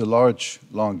joints, and it's a large,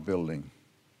 long building.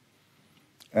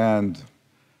 And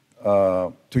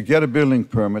to get a building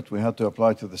permit, we had to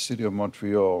apply to the city of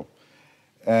Montreal.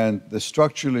 And the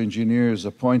structural engineers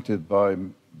appointed by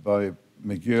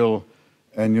McGill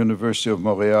and University of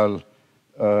Montreal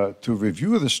to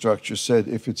review the structure said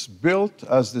if it's built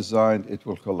as designed, it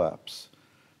will collapse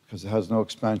because it has no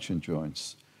expansion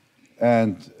joints.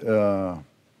 And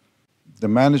the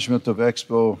management of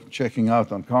Expo checking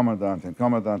out on Commandant, and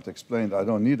Commandant explained, I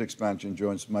don't need expansion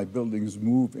joints, my buildings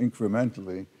move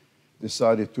incrementally,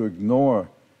 decided to ignore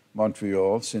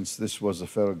Montreal, since this was the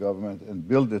federal government, and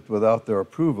build it without their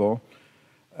approval.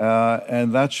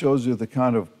 And that shows you the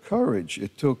kind of courage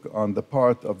it took on the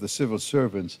part of the civil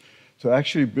servants to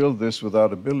actually build this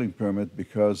without a building permit,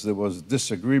 because there was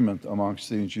disagreement amongst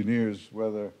the engineers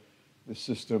whether the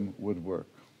system would work.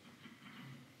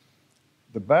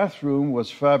 The bathroom was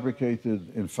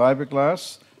fabricated in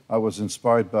fiberglass. I was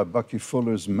inspired by Bucky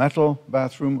Fuller's metal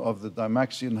bathroom of the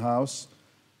Dymaxion house.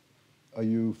 Are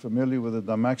you familiar with the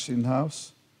Dymaxion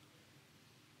house?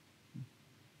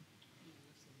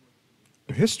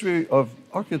 History of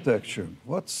architecture.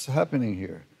 What's happening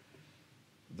here?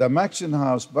 Dymaxion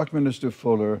house, Buckminster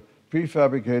Fuller,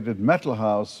 prefabricated metal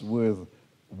house with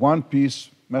one-piece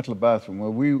metal bathroom.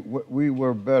 Well, we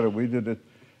were better. We did it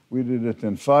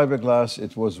in fiberglass.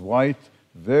 It was white,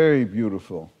 very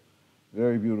beautiful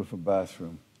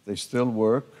bathroom. They still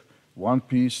work, one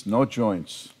piece, no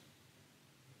joints.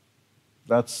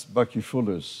 That's Bucky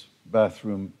Fuller's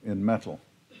bathroom in metal.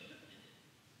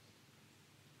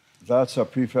 That's our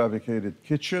prefabricated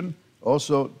kitchen,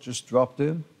 also just dropped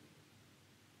in.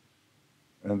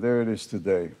 And there it is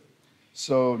today.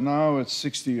 So now it's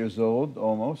 60 years old,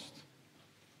 almost,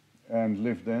 and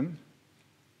lived in.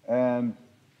 And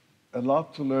a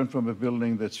lot to learn from a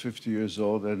building that's 50 years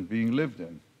old and being lived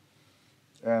in.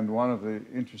 And one of the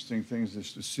interesting things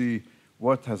is to see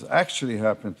what has actually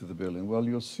happened to the building. Well,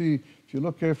 you'll see, if you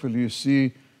look carefully, you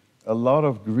see a lot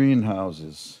of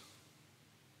greenhouses.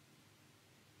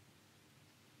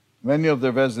 Many of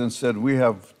the residents said, we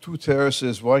have 2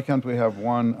 terraces, why can't we have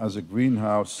one as a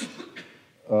greenhouse?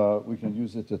 We can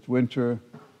use it at winter.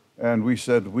 And we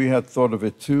said we had thought of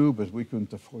it too, but we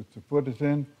couldn't afford to put it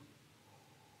in.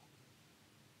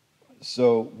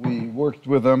 So we worked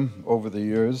with them over the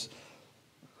years.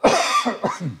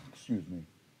 Excuse me.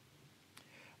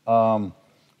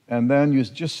 And then you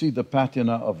just see the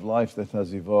patina of life that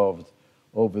has evolved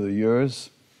over the years.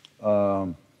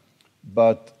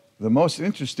 But the most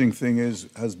interesting thing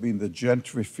has been the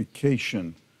gentrification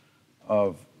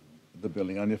of the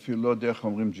building. And if you לא יודע איך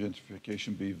אומרים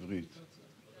gentrification בעברית.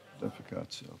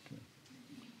 Gentrification, okay.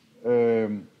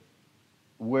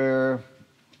 Where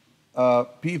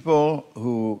people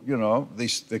who, you know,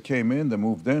 they came in, they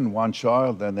moved in, one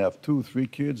child, then they have 2, 3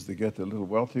 kids, they get a little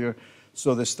wealthier.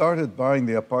 So they started buying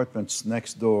the apartments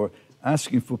next door,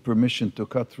 asking for permission to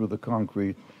cut through the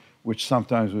concrete, which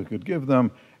sometimes we could give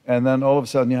them. And then all of a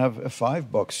sudden you have a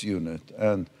 $5 unit.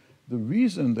 And the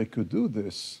reason they could do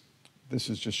this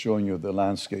is just showing you the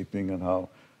landscaping and how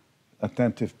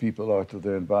attentive people are to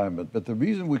their environment. But the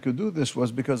reason we could do this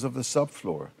was because of the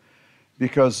subfloor.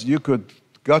 Because you could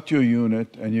got your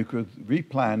unit and you could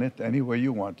replan it anywhere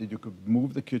you wanted. You could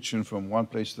move the kitchen from one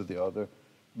place to the other.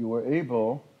 You were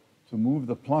able to move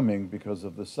the plumbing because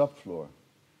of the subfloor.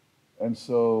 And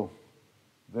so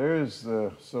there is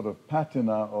the sort of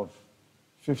patina of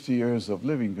 50 years of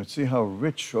living. You can see how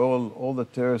rich all the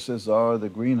terraces are, the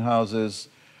greenhouses.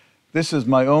 This is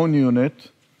my own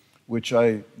unit, which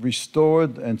I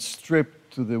restored and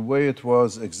stripped to the way it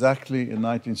was exactly in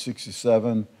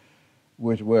 1967,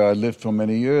 where I lived for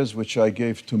many years, which I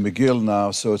gave to McGill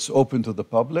now, so it's open to the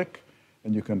public,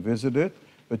 and you can visit it.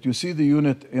 But you see the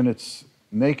unit in its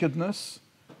nakedness,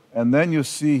 and then you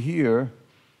see here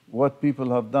what people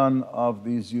have done of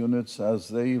these units as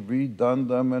they redone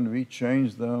them and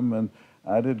rechanged them and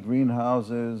added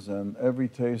greenhouses and every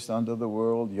taste under the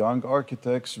world, young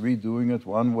architects redoing it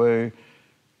one way.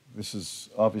 This is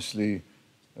obviously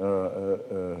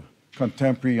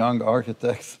contemporary young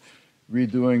architects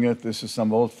redoing it. This is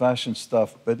some old-fashioned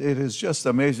stuff, but it is just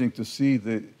amazing to see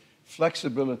the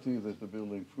flexibility that the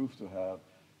building proved to have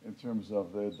in terms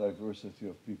of the diversity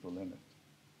of people in it,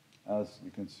 as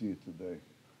you can see it today.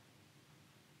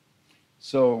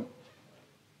 So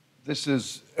this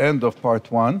is end of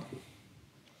part 1.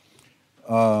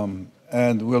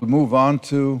 And we'll move on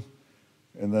to,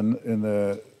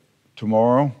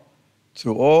 tomorrow,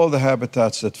 to all the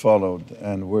habitats that followed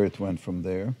and where it went from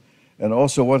there. And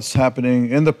also what's happening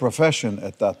in the profession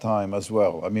at that time as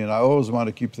well. I mean, I always want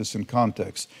to keep this in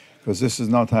context because this is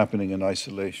not happening in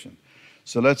isolation.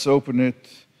 So let's open it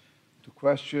to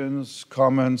questions,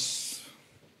 comments.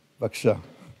 בבקשה.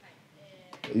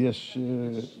 יש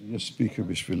ספיקר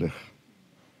בשבילך.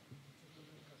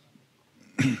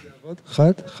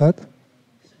 אחת.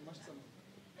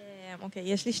 אוקיי,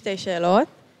 יש לי 2 שאלות.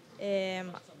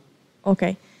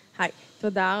 אוקיי, היי,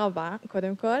 תודה רבה,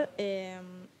 קודם כל.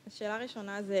 השאלה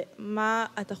הראשונה זה, מה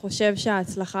אתה חושב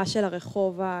שההצלחה של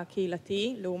הרחוב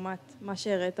הקהילתי, לעומת מה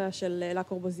שהראית של לה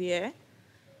קורבוזיה,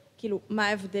 כאילו, מה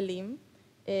ההבדלים,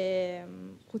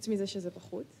 חוץ מזה שזה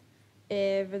בחוץ?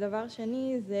 ודבר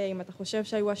שני זה, אם אתה חושב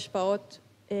שהיו השפעות,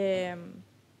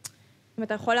 אם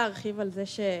אתה יכול להרחיב על זה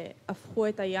שהפכו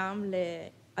את הים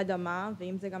לאדמה,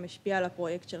 ואם זה גם השפיע על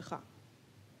הפרויקט שלך.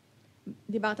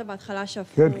 דיברת בהתחלה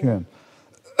שהפכו... כן, כן.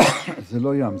 זה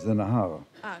לא ים, זה נהר.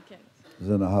 כן.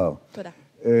 זה נהר. תודה.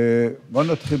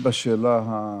 בואו נתחיל בשאלה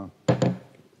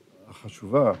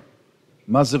החשובה.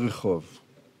 מה זה רחוב?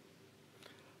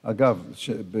 אגב,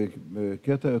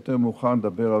 בקטע יותר מאוחר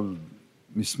נדבר על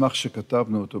מסמך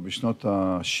שכתבנו אותו בשנות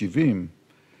ה-70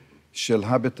 של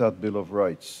הביטאט ביל אוף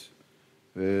רייטס.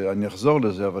 ואני אחזור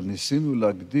לזה, אבל ניסינו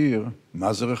להגדיר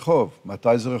מה זה רחוב,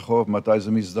 מתי זה רחוב, מתי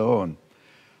זה מסדרון.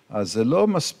 אז זה לא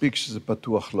מספיק שזה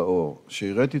פתוח לאור.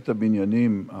 כשהראיתי את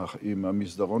הבניינים עם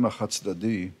המסדרון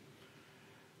החד-צדדי,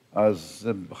 אז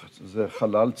זה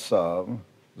חלל צר,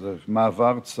 זה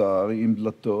מעבר צר עם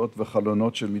דלתות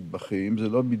וחלונות של מטבחים, זה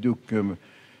לא בדיוק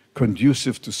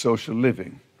conducive to social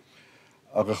living.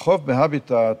 הרחוב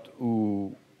בהביטאט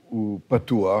הוא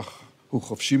פתוח, הוא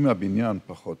חופשי מהבניין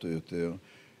פחות או יותר,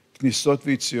 כניסות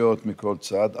ויציאות מכל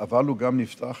צד, אבל הוא גם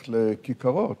נפתח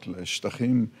לכיכרות,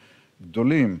 לשטחים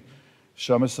גדולים.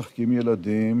 שם משחקים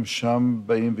ילדים, שם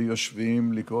באים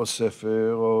ויושבים לקרוא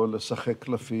ספר או לשחק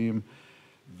קלפים,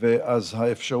 ואז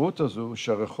האפשרות הזו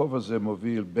שהרחוב הזה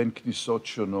מוביל בין כניסות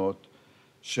שונות,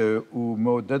 שהוא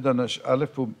מעודד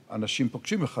אנשים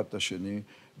פוגשים אחד את השני,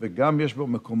 וגם יש בו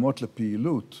מקומות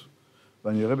לפעילות.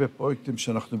 ואני אראה בפרויקטים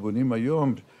שאנחנו בונים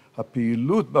היום,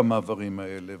 הפעילות במעברים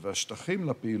האלה והשטחים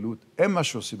לפעילות, הם מה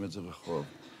שעושים את זה רחוב.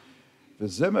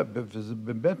 וזה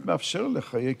באמת מאפשר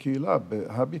לחיי קהילה.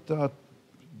 בהביטאט,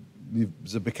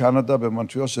 זה בקנדה,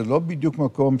 במונטריאול, זה לא בדיוק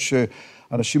מקום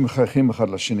שאנשים מחייכים אחד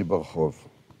לשני ברחוב.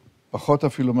 פחות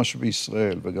אפילו משהו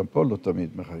בישראל, וגם פה לא תמיד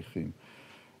מחייכים.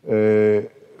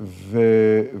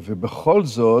 ובכל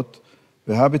זאת,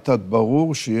 בהביטאט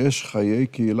ברור שיש חיי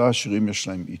קהילה עשירים, יש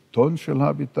להם עיתון של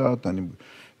הביטאט,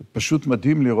 פשוט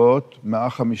מדהים לראות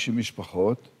 150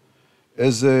 משפחות,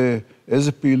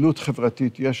 איזה פעילות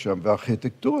חברתית יש שם,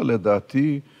 והארכיטקטורה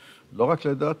לדעתי, לא רק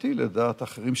לדעתי, לדעת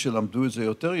אחרים שלמדו את זה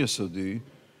יותר יסודי,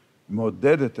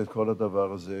 מעודדת את כל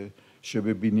הדבר הזה,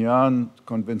 שבבניין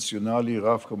קונבנציונלי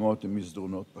רב קומות עם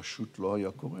מסדרונות פשוט לא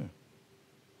היה קורה.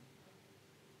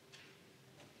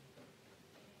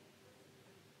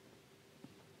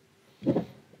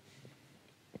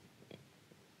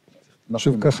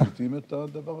 אנחנו מקליטים את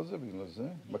הדבר הזה בגלל זה?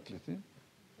 מקליטים?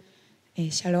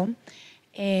 שלום.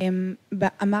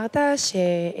 אמרת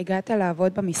שהגעת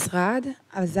לעבוד במשרד,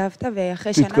 עזבת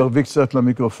ואחרי שנה... תתקרבי קצת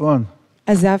למיקרופון.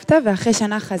 עזבת ואחרי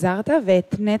שנה חזרת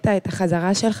והתנית את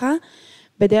החזרה שלך,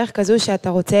 בדרך כזו שאתה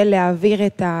רוצה להעביר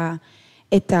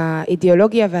את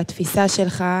האידיאולוגיה והתפיסה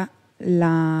שלך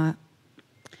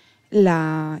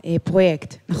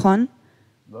לפרויקט, נכון?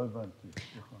 לא הבנתי.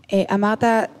 אמרת,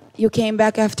 you came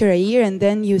back after a year and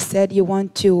then you said you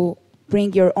want to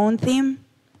bring your own theme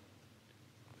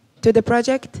to the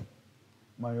project?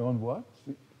 My own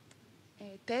what?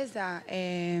 תזה.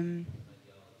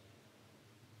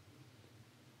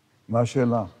 מה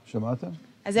השאלה? שמעתם?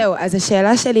 אז זהו, אז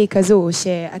השאלה שלי היא כזו,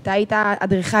 שאתה היית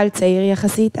אדריכל צעיר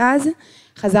יחסית אז,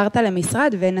 חזרת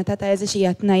למשרד ונתת איזושהי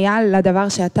התניה לדבר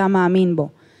שאתה מאמין בו.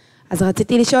 אז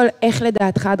רציתי לשאול איך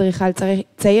לדעתך אדריכל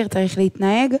צעיר צריך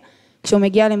להתנהג כשהוא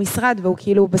מגיע למשרד והוא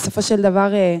כאילו בסופו של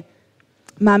דבר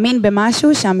מאמין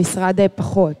במשהו שהמשרד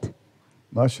פחות.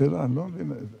 מה השאלה? אני לא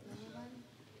מבין.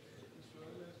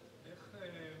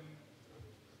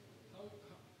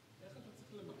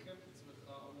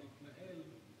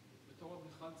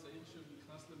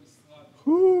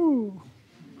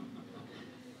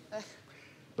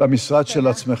 במשרד של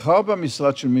עצמך או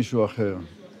במשרד של מישהו אחר?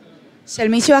 של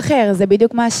מישהו אחר, זה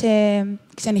בדיוק מה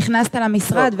כשנכנסת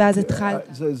למשרד ואז התחלת.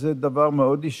 זה דבר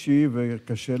מאוד אישי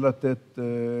וקשה לתת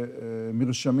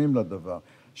מרשמים לדבר.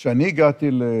 כשאני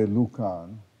הגעתי ללוקאן,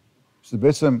 שזה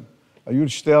בעצם, היו לי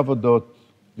שתי עבודות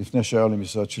לפני שהיה לי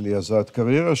משרד שלי, אז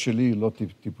הקריירה שלי היא לא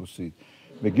טיפוסית.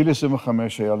 בגיל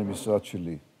 25 היה לי משרד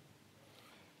שלי.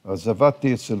 אז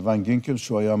עבדתי אצל ויין גינקל,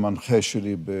 שהוא היה מנחה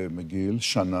שלי במגיל,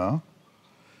 שנה,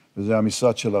 וזה היה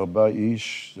משרד של 4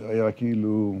 איש, זה היה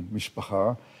כאילו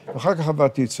משפחה, ואחר כך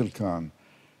עבדתי אצל כאן.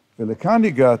 ולכאן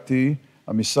הגעתי,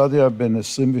 המשרד היה בין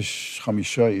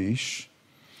 25 איש,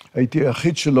 הייתי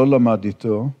היחיד שלא למד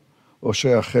איתו, או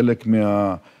שהיה חלק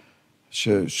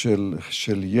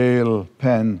של יייל,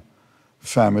 פן,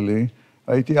 פמילי,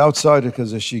 הייתי אאוטסיידר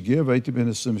כזה שהגיע, והייתי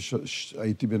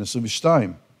בין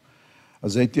 22.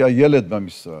 אז הייתי הילד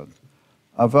במשרד.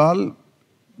 אבל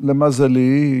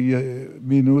למזלי,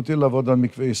 מינו אותי לעבוד על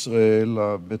מקווה ישראל,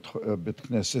 בית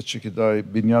כנסת שכדאי,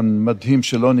 בניין מדהים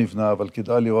שלא נבנה, אבל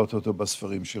כדאי לראות אותו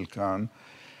בספרים של כאן.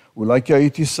 אולי כי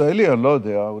הייתי ישראלי, אני לא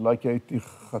יודע, אולי כי הייתי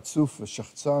חצוף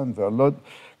ושחצן,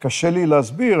 קשה לי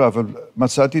להסביר, אבל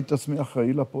מצאתי את עצמי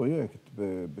אחראי לפרויקט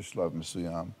בשלב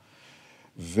מסוים.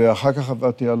 ואחר כך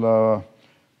עבדתי על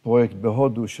הפרויקט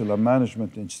בהודו של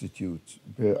המנג'מנט אינסטיטוט,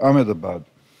 באהבת.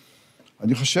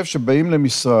 אני חושב שבאים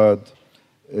למשרד,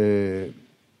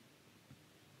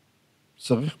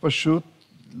 צריך פשוט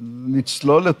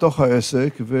לצלול לתוך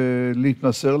העסק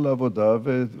ולהתנסר לעבודה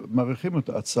ומעריכים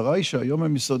אותה. הצרה היא שהיום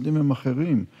המשרדים הם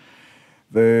אחרים.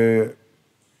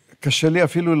 וקשה לי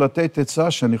אפילו לתת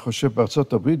עצה שאני חושב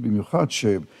בארצות הברית במיוחד,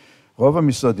 שרוב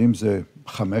המשרדים זה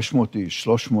 500 איש,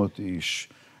 300 איש,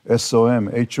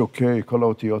 SOM, HOK, כל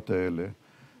האותיות האלה.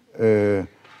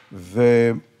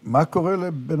 ומה קורה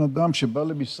לבן אדם שבא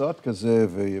למשרד כזה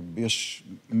ויש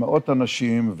מאות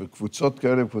אנשים וקבוצות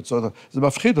כאלה וקבוצות, זה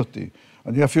מפחיד אותי.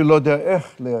 אני אפילו לא יודע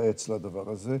איך לייעץ לדבר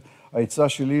הזה. העצה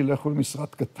שלי היא לכו למשרד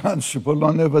קטן שבו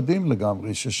לא נאבדים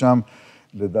לגמרי, ששם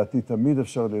לדעתי תמיד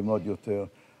אפשר ללמוד יותר.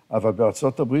 אבל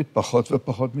בארצות הברית פחות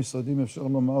ופחות משרדים אפשר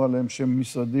לומר עליהם שהם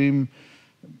משרדים,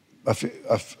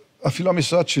 אפילו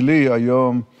המשרד שלי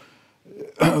היום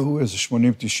הוא איזה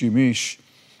 80-90 איש,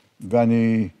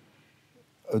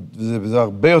 וזה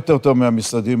הרבה יותר טוב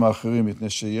מהמשרדים האחרים, מפני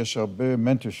שיש הרבה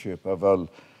mentorship, אבל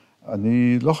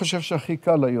אני לא חושב שהכי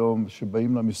קל היום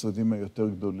שבאים למשרדים היותר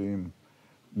גדולים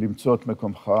למצוא את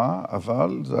מקומך,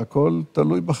 אבל זה הכל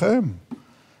תלוי בכם,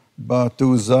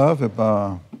 בתעוזה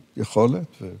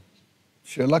וביכולת,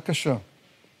 ושאלה קשה.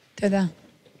 תודה.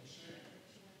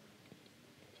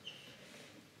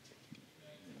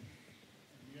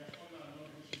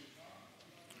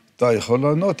 אתה יכול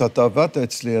לענות, אתה עבדת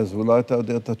אצלי, אז אולי אתה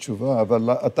יודע את התשובה, אבל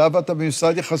אתה עבדת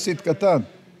במשרד יחסית קטן.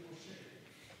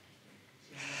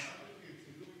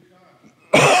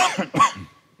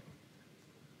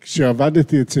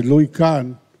 כשעבדתי אצל לואי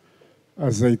כאן,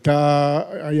 אז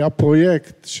היה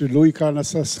פרויקט שלואי כאן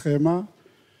עשה סכמה,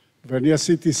 ואני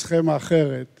עשיתי סכמה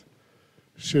אחרת,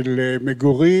 של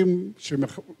מגורים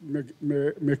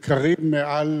שמקרים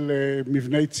מעל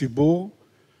מבני ציבור,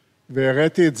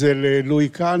 והראיתי את זה ללואי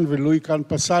כאן, ולואי כאן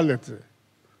פסל את זה.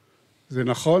 זה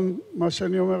נכון מה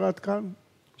שאני אומר עד כאן?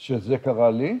 שזה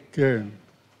קרה לי? כן.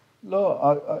 לא,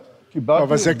 קיבלתי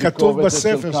אבל זה כתוב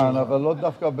בספר שלך. שלך. אבל לא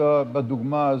דווקא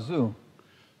בדוגמה הזו.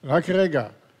 רק רגע.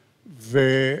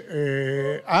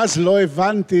 ואז לא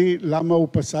הבנתי למה הוא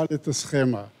פסל את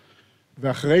הסכמה.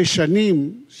 ואחרי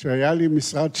שנים שהיה לי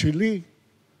משרד שלי,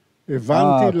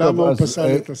 הבנתי למה הוא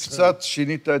פסל את הסכמה. קצת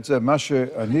שינית את זה. מה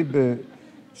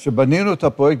שבנינו את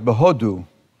הפרויקט בהודו,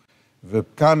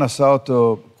 וכאן עשה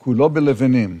אותו כולו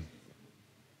בלבנים,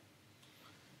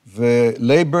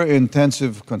 ו-labor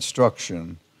intensive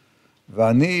construction,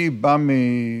 ואני בא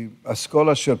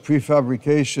מאסכולה של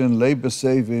pre-fabrication, labor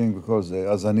saving וכל זה,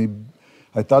 אז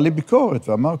הייתה לי ביקורת,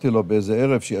 ואמרתי לו באיזה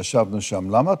ערב שישבנו שם,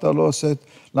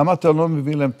 למה אתה לא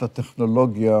מביא להם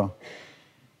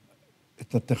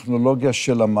את הטכנולוגיה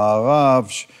של המערב,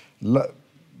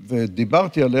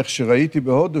 ודיברתי על איך שראיתי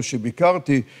בהודו,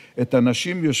 שביקרתי את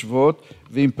הנשים יושבות,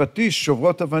 ועם פטיש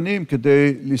שוברות אבנים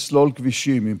כדי לסלול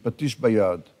כבישים, עם פטיש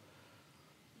ביד.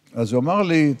 אז הוא אמר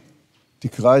לי,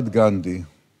 תקרא את גנדי,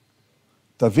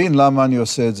 תבין למה אני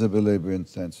עושה את זה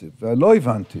ב-labor intensive, ולא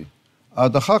הבנתי.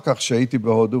 עד אחר כך שהייתי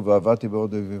בהודו ועבדתי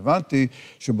בהודו, והבנתי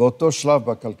שבאותו שלב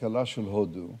בכלכלה של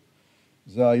הודו,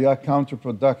 זה היה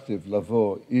counterproductive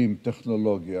לבוא עם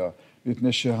טכנולוגיה, מפני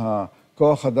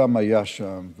כוח אדם היה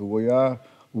שם,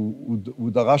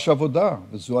 הוא דרש עבודה,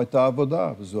 וזו הייתה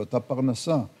עבודה, וזו הייתה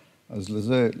פרנסה. אז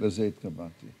לזה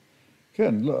התכוונתי.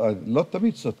 כן, לא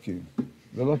תמיד צודקים,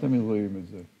 ולא תמיד רואים את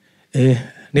זה.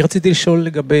 אני רציתי לשאול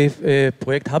לגבי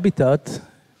פרויקט הביטאט.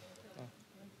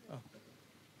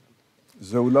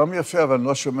 זה אולם יפה, אבל אני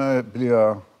לא שומע בלי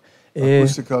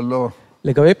האקוסטיקה, לא.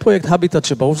 לגבי פרויקט הביטאט,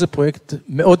 שברור שזה פרויקט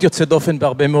מאוד יוצא דופן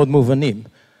בהרבה מאוד מובנים.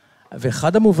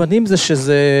 ואחד המובנים זה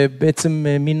שזה בעצם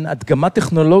מין הדגמה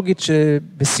טכנולוגית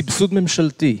שבסבסוד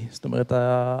ממשלתי. זאת אומרת,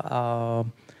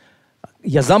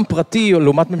 יזם פרטי או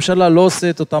לעומת ממשלה לא עושה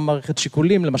את אותה מערכת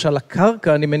שיקולים. למשל,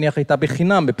 הקרקע, אני מניח, הייתה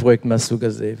בחינם בפרויקט מהסוג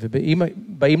הזה. ואם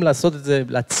באים לעשות את זה,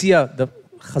 להציע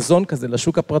חזון כזה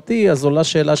לשוק הפרטי, אז עולה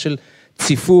שאלה של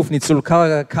ציפוף, ניצול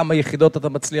קרקע, כמה יחידות אתה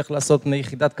מצליח לעשות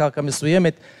מיחידת קרקע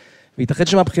מסוימת. והתאחד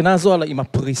שמבחינה הזו, עם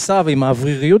הפריסה ועם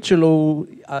האווריריות שלו,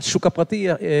 השוק הפרטי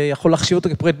יכול להחשיב אותו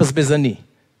כפרויקט בזבזני.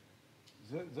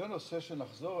 זה נושא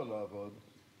שנחזור אליו עוד,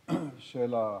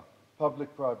 של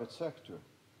ה-public-private sector,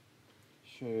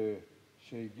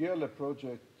 שהגיע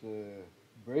לפרויקט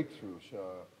breakthrough,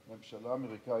 שהממשלה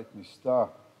האמריקאית ניסתה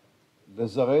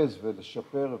לזרז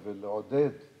ולשפר ולעודד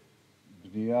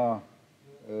בנייה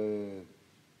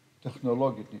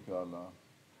טכנולוגית נקרא לה,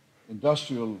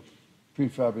 industrial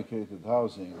prefabricated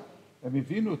housing, הם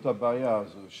הבינו את הבעיה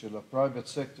הזו של ה-private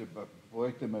sector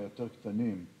בפרויקטים היותר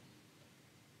קטנים.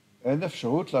 אין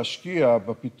אפשרות להשקיע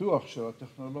בפיתוח של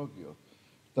הטכנולוגיות.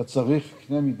 אתה צריך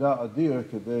קנה מידה אדיר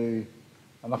כדי,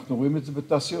 אנחנו רואים את זה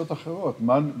בתעשיות אחרות,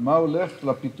 מה הולך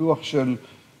לפיתוח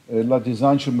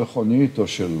לדיזיין של מכונית או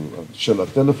של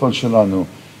הטלפון שלנו,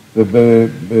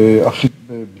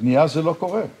 ובבנייה זה לא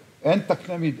קורה. אין את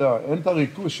הקנה מידה, אין את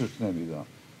הריכוז של קנה מידה.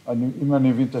 אם אני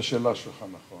מבין את השאלה שלך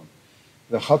נכון.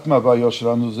 ואחת מהבעיות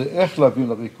שלנו זה איך להביא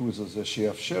לריכוז הזה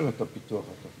שיאפשר את הפיתוח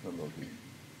הטכנולוגי.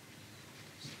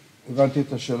 הבנתי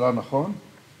את השאלה נכון?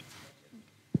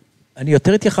 אני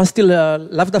יותר התייחסתי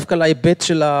לאו דווקא להיבט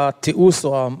של התיעוש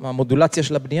או המודולציה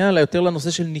של הבנייה, אלא יותר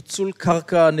לנושא של ניצול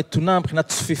קרקע נתונה מבחינת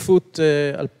צפיפות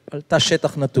על תא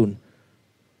שטח נתון.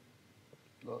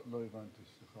 לא הבנתי,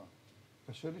 סליחה.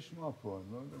 קשה לשמוע פה,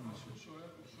 אני לא יודע. הוא שואל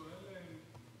לגבי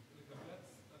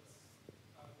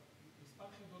מספר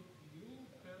יחידות דיור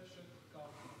פר שטח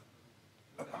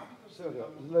קרקע.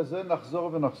 לזה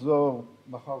נחזור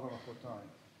מחר ומחרתיים.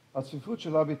 הצפיפות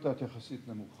של הביטאט יחסית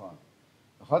נמוכה.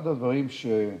 אחד הדברים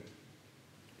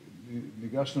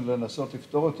שניגשנו לנסות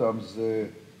לפתור אותם זה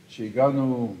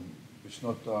שהגענו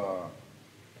בשנות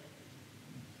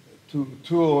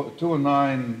ה-2009,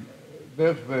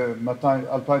 בערך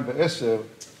ב-2010,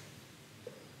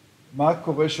 מה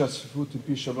קורה שהצפיפות היא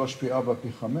פי 3, פי 4,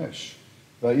 פי 5,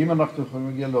 והאם אנחנו יכולים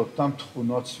להגיע לאותן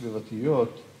תכונות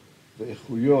סביבתיות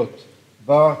ואיכויות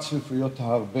בצפיפויות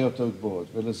הרבה יותר גבוהות,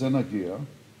 ולזה נגיע.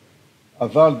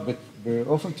 אבל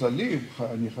באופן כללי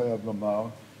אני חייב לומר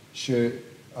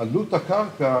שעלות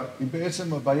הקרקע היא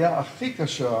בעצם הבעיה הכי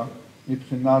קשה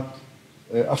מבחינת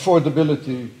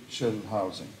affordability של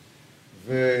housing.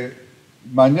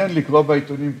 ומעניין לקרוא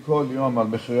בעיתונים כל יום על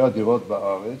מחירי הדירות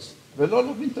בארץ, ולא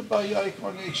להבין את הבעיה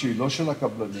העקרונית שהיא לא של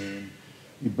הקבלנים,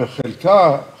 היא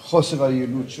בחלקה חוסר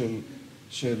היעילות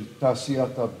של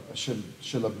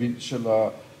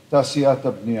תעשיית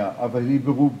הבנייה, אבל היא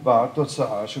ברובה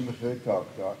תוצאה של מחירי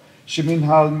קרקע,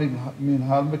 שמנהל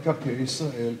מקרקעי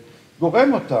ישראל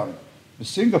גורם אותם.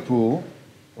 בסינגפור,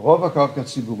 רוב הקרקע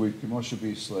ציבורית, כמו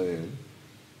שבישראל,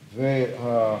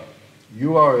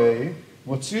 וה-URA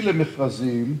מוציא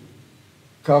למכרזים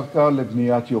קרקע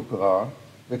לבניית יוקרה,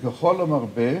 וככל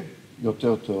המרבה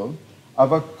יותר טוב,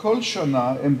 אבל כל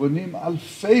שנה הם בונים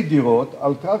אלפי דירות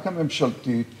על קרקע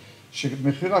ממשלתית,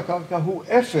 שמחיר הקרקע הוא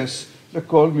 0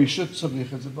 לכל מי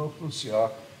שצריך את זה באוכלוסייה,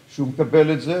 שהוא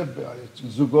מקבל את זה,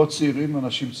 זוגות צעירים,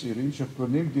 אנשים צעירים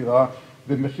שקונים דירה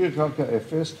במחיר קרקע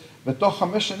 0, בתוך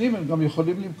 5 שנים הם גם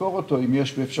יכולים למכור אותו אם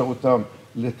יש באפשרותם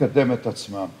לקדם את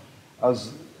עצמם.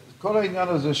 אז כל העניין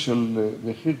הזה של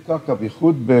מחיר קרקע,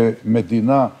 בייחוד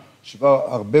במדינה שבה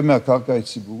הרבה מהקרקע היא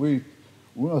ציבורית,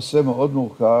 הוא נושא מאוד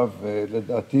מורכב,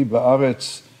 ולדעתי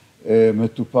בארץ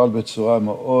מטופל בצורה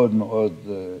מאוד מאוד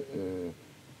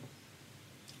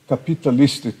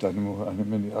קפיטליסטית.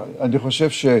 אני חושב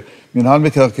שמנהל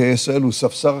מקרקעי ישראל הוא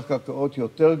ספסר הקרקעות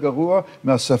יותר גרוע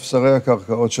מהספסרי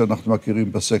הקרקעות שאנחנו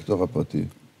מכירים בסקטור הפרטי.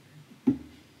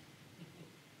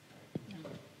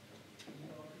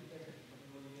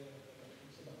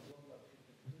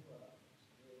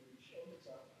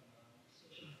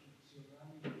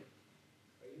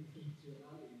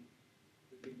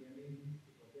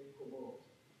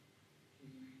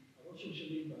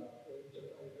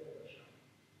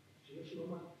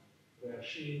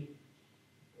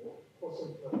 או חוסר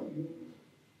פרטיות,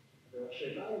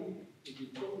 והשאלה היא,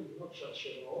 במקום לבנות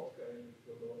שרשראות כאלה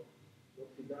גדולות, לא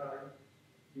כדאי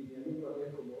בניינים רבי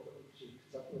קומות, אבל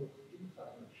שקצת מרוחקים אחד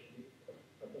מהשני.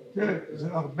 כן, זה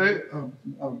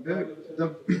הרבה...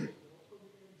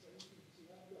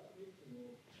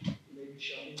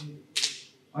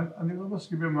 אני לא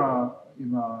מסכים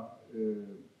עם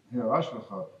ההערה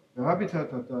שלך. בהביטאט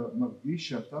אתה מרגיש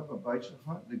שאתה בבית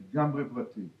שלך לגמרי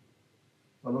פרטי.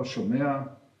 אתה לא שומע,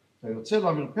 אתה יוצא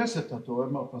למרפסת, אתה רואה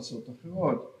מרפסות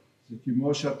אחרות. זה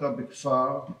כמו שאתה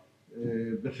בכפר,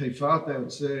 בחיפה אתה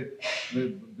יוצא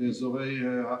באזורי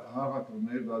הר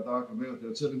הכרמל והדר הכרמל, אתה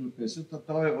יוצא למרפסת,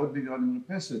 אתה רואה עוד בניין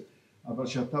למרפסת, אבל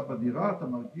כשאתה בדירה אתה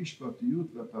מרגיש פרטיות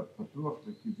ואתה פתוח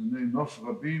לכיווני נוף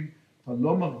רבים, אתה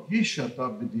לא מרגיש שאתה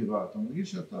בדירה, אתה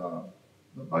מרגיש שאתה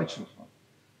בבית שלך.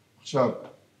 עכשיו,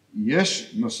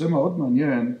 יש נושא מאוד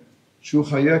מעניין שהוא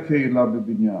חיי הקהילה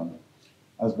בבניין.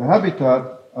 אז בהביטאט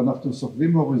אנחנו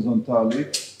סוחבים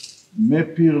הוריזונטלית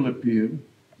מפיר לפיר,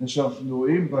 שאנחנו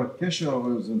רואים בקשר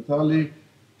ההוריזונטלי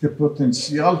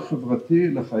כפוטנציאל חברתי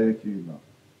לחיי קהילה.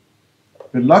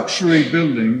 בלקשורי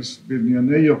בילדינגס,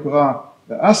 בבנייני יוקרה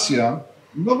באסיה,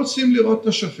 הם לא רוצים לראות את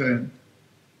השכן.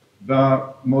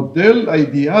 והמודל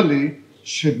האידיאלי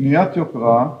של בניית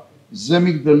יוקרה זה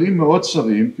מגדלים מאוד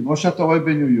צרים, כמו שאתה רואה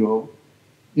בניו יורק,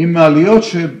 עם מעליות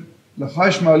שלך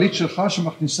יש מעלית שלך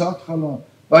שמכניסה אותך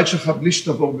לבית שלך בלי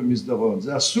שתעבור במסדרון.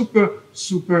 זה הסופר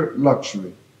סופר לקשורי.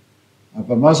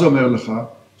 אבל מה זה אומר לך?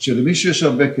 שלמי שיש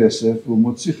הרבה כסף, הוא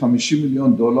מוציא $50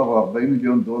 מיליון או $40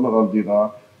 מיליון על דירה,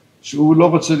 שהוא לא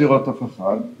רוצה לראות אף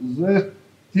אחד, זה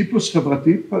טיפוס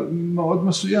חברתי מאוד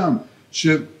מסוים,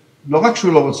 שלא רק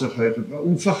שהוא לא רוצה חיי חברה,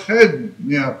 הוא מפחד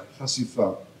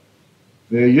מהחשיפה.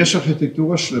 ויש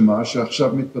ארכיטקטורה שלמה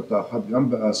שעכשיו מתפתחת גם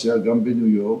באסיה, גם בניו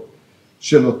יורק,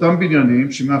 של אותם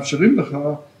בניינים שמאפשרים לך,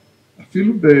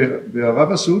 אפילו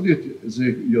בערב הסעודית זה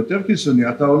יותר קיצוני,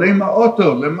 אתה עולה עם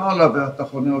האוטו למעלה ואתה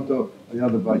חונה אותו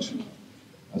ליד הבית שלך.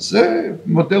 אז זה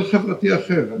מודל חברתי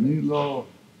אחר, אני לא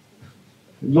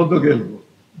דוגל בו.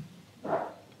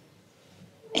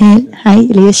 היי,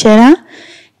 לי יש שאלה.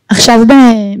 עכשיו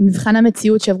במבחן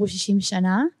המציאות שעברו 60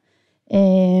 שנה,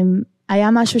 היה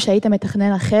משהו שהיית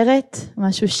מתכנן אחרת?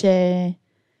 משהו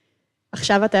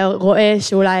שעכשיו אתה רואה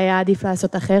שאולי היה עדיף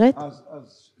לעשות אחרת? אז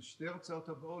שתי הרצאות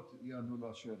הבאות יענו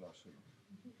לשאלה שלו.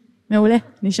 מעולה,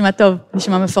 נשמע טוב,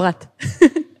 נשמע מפרט.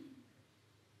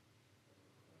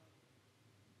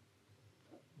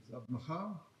 אז עד מחר?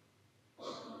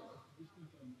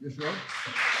 יש עוד?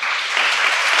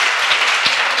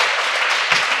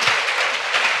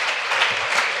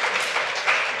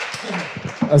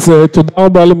 אז תודה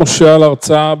רבה למשה על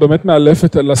ההרצאה באמת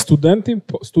מאלפת על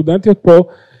הסטודנטיות פה,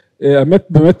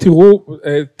 באמת תראו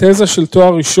תזה של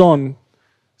תואר ראשון,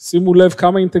 שימו לב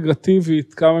כמה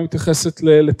אינטגרטיבית, כמה מתייחסת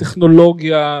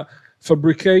לטכנולוגיה,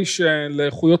 פבריקיישן,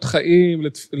 לאיכויות חיים,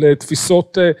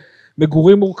 לתפיסות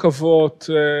מגורים מורכבות,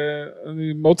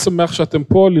 אני מאוד שמח שאתם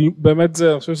פה, באמת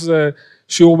אני חושב שזה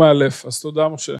שיעור מאלף, אז תודה משה.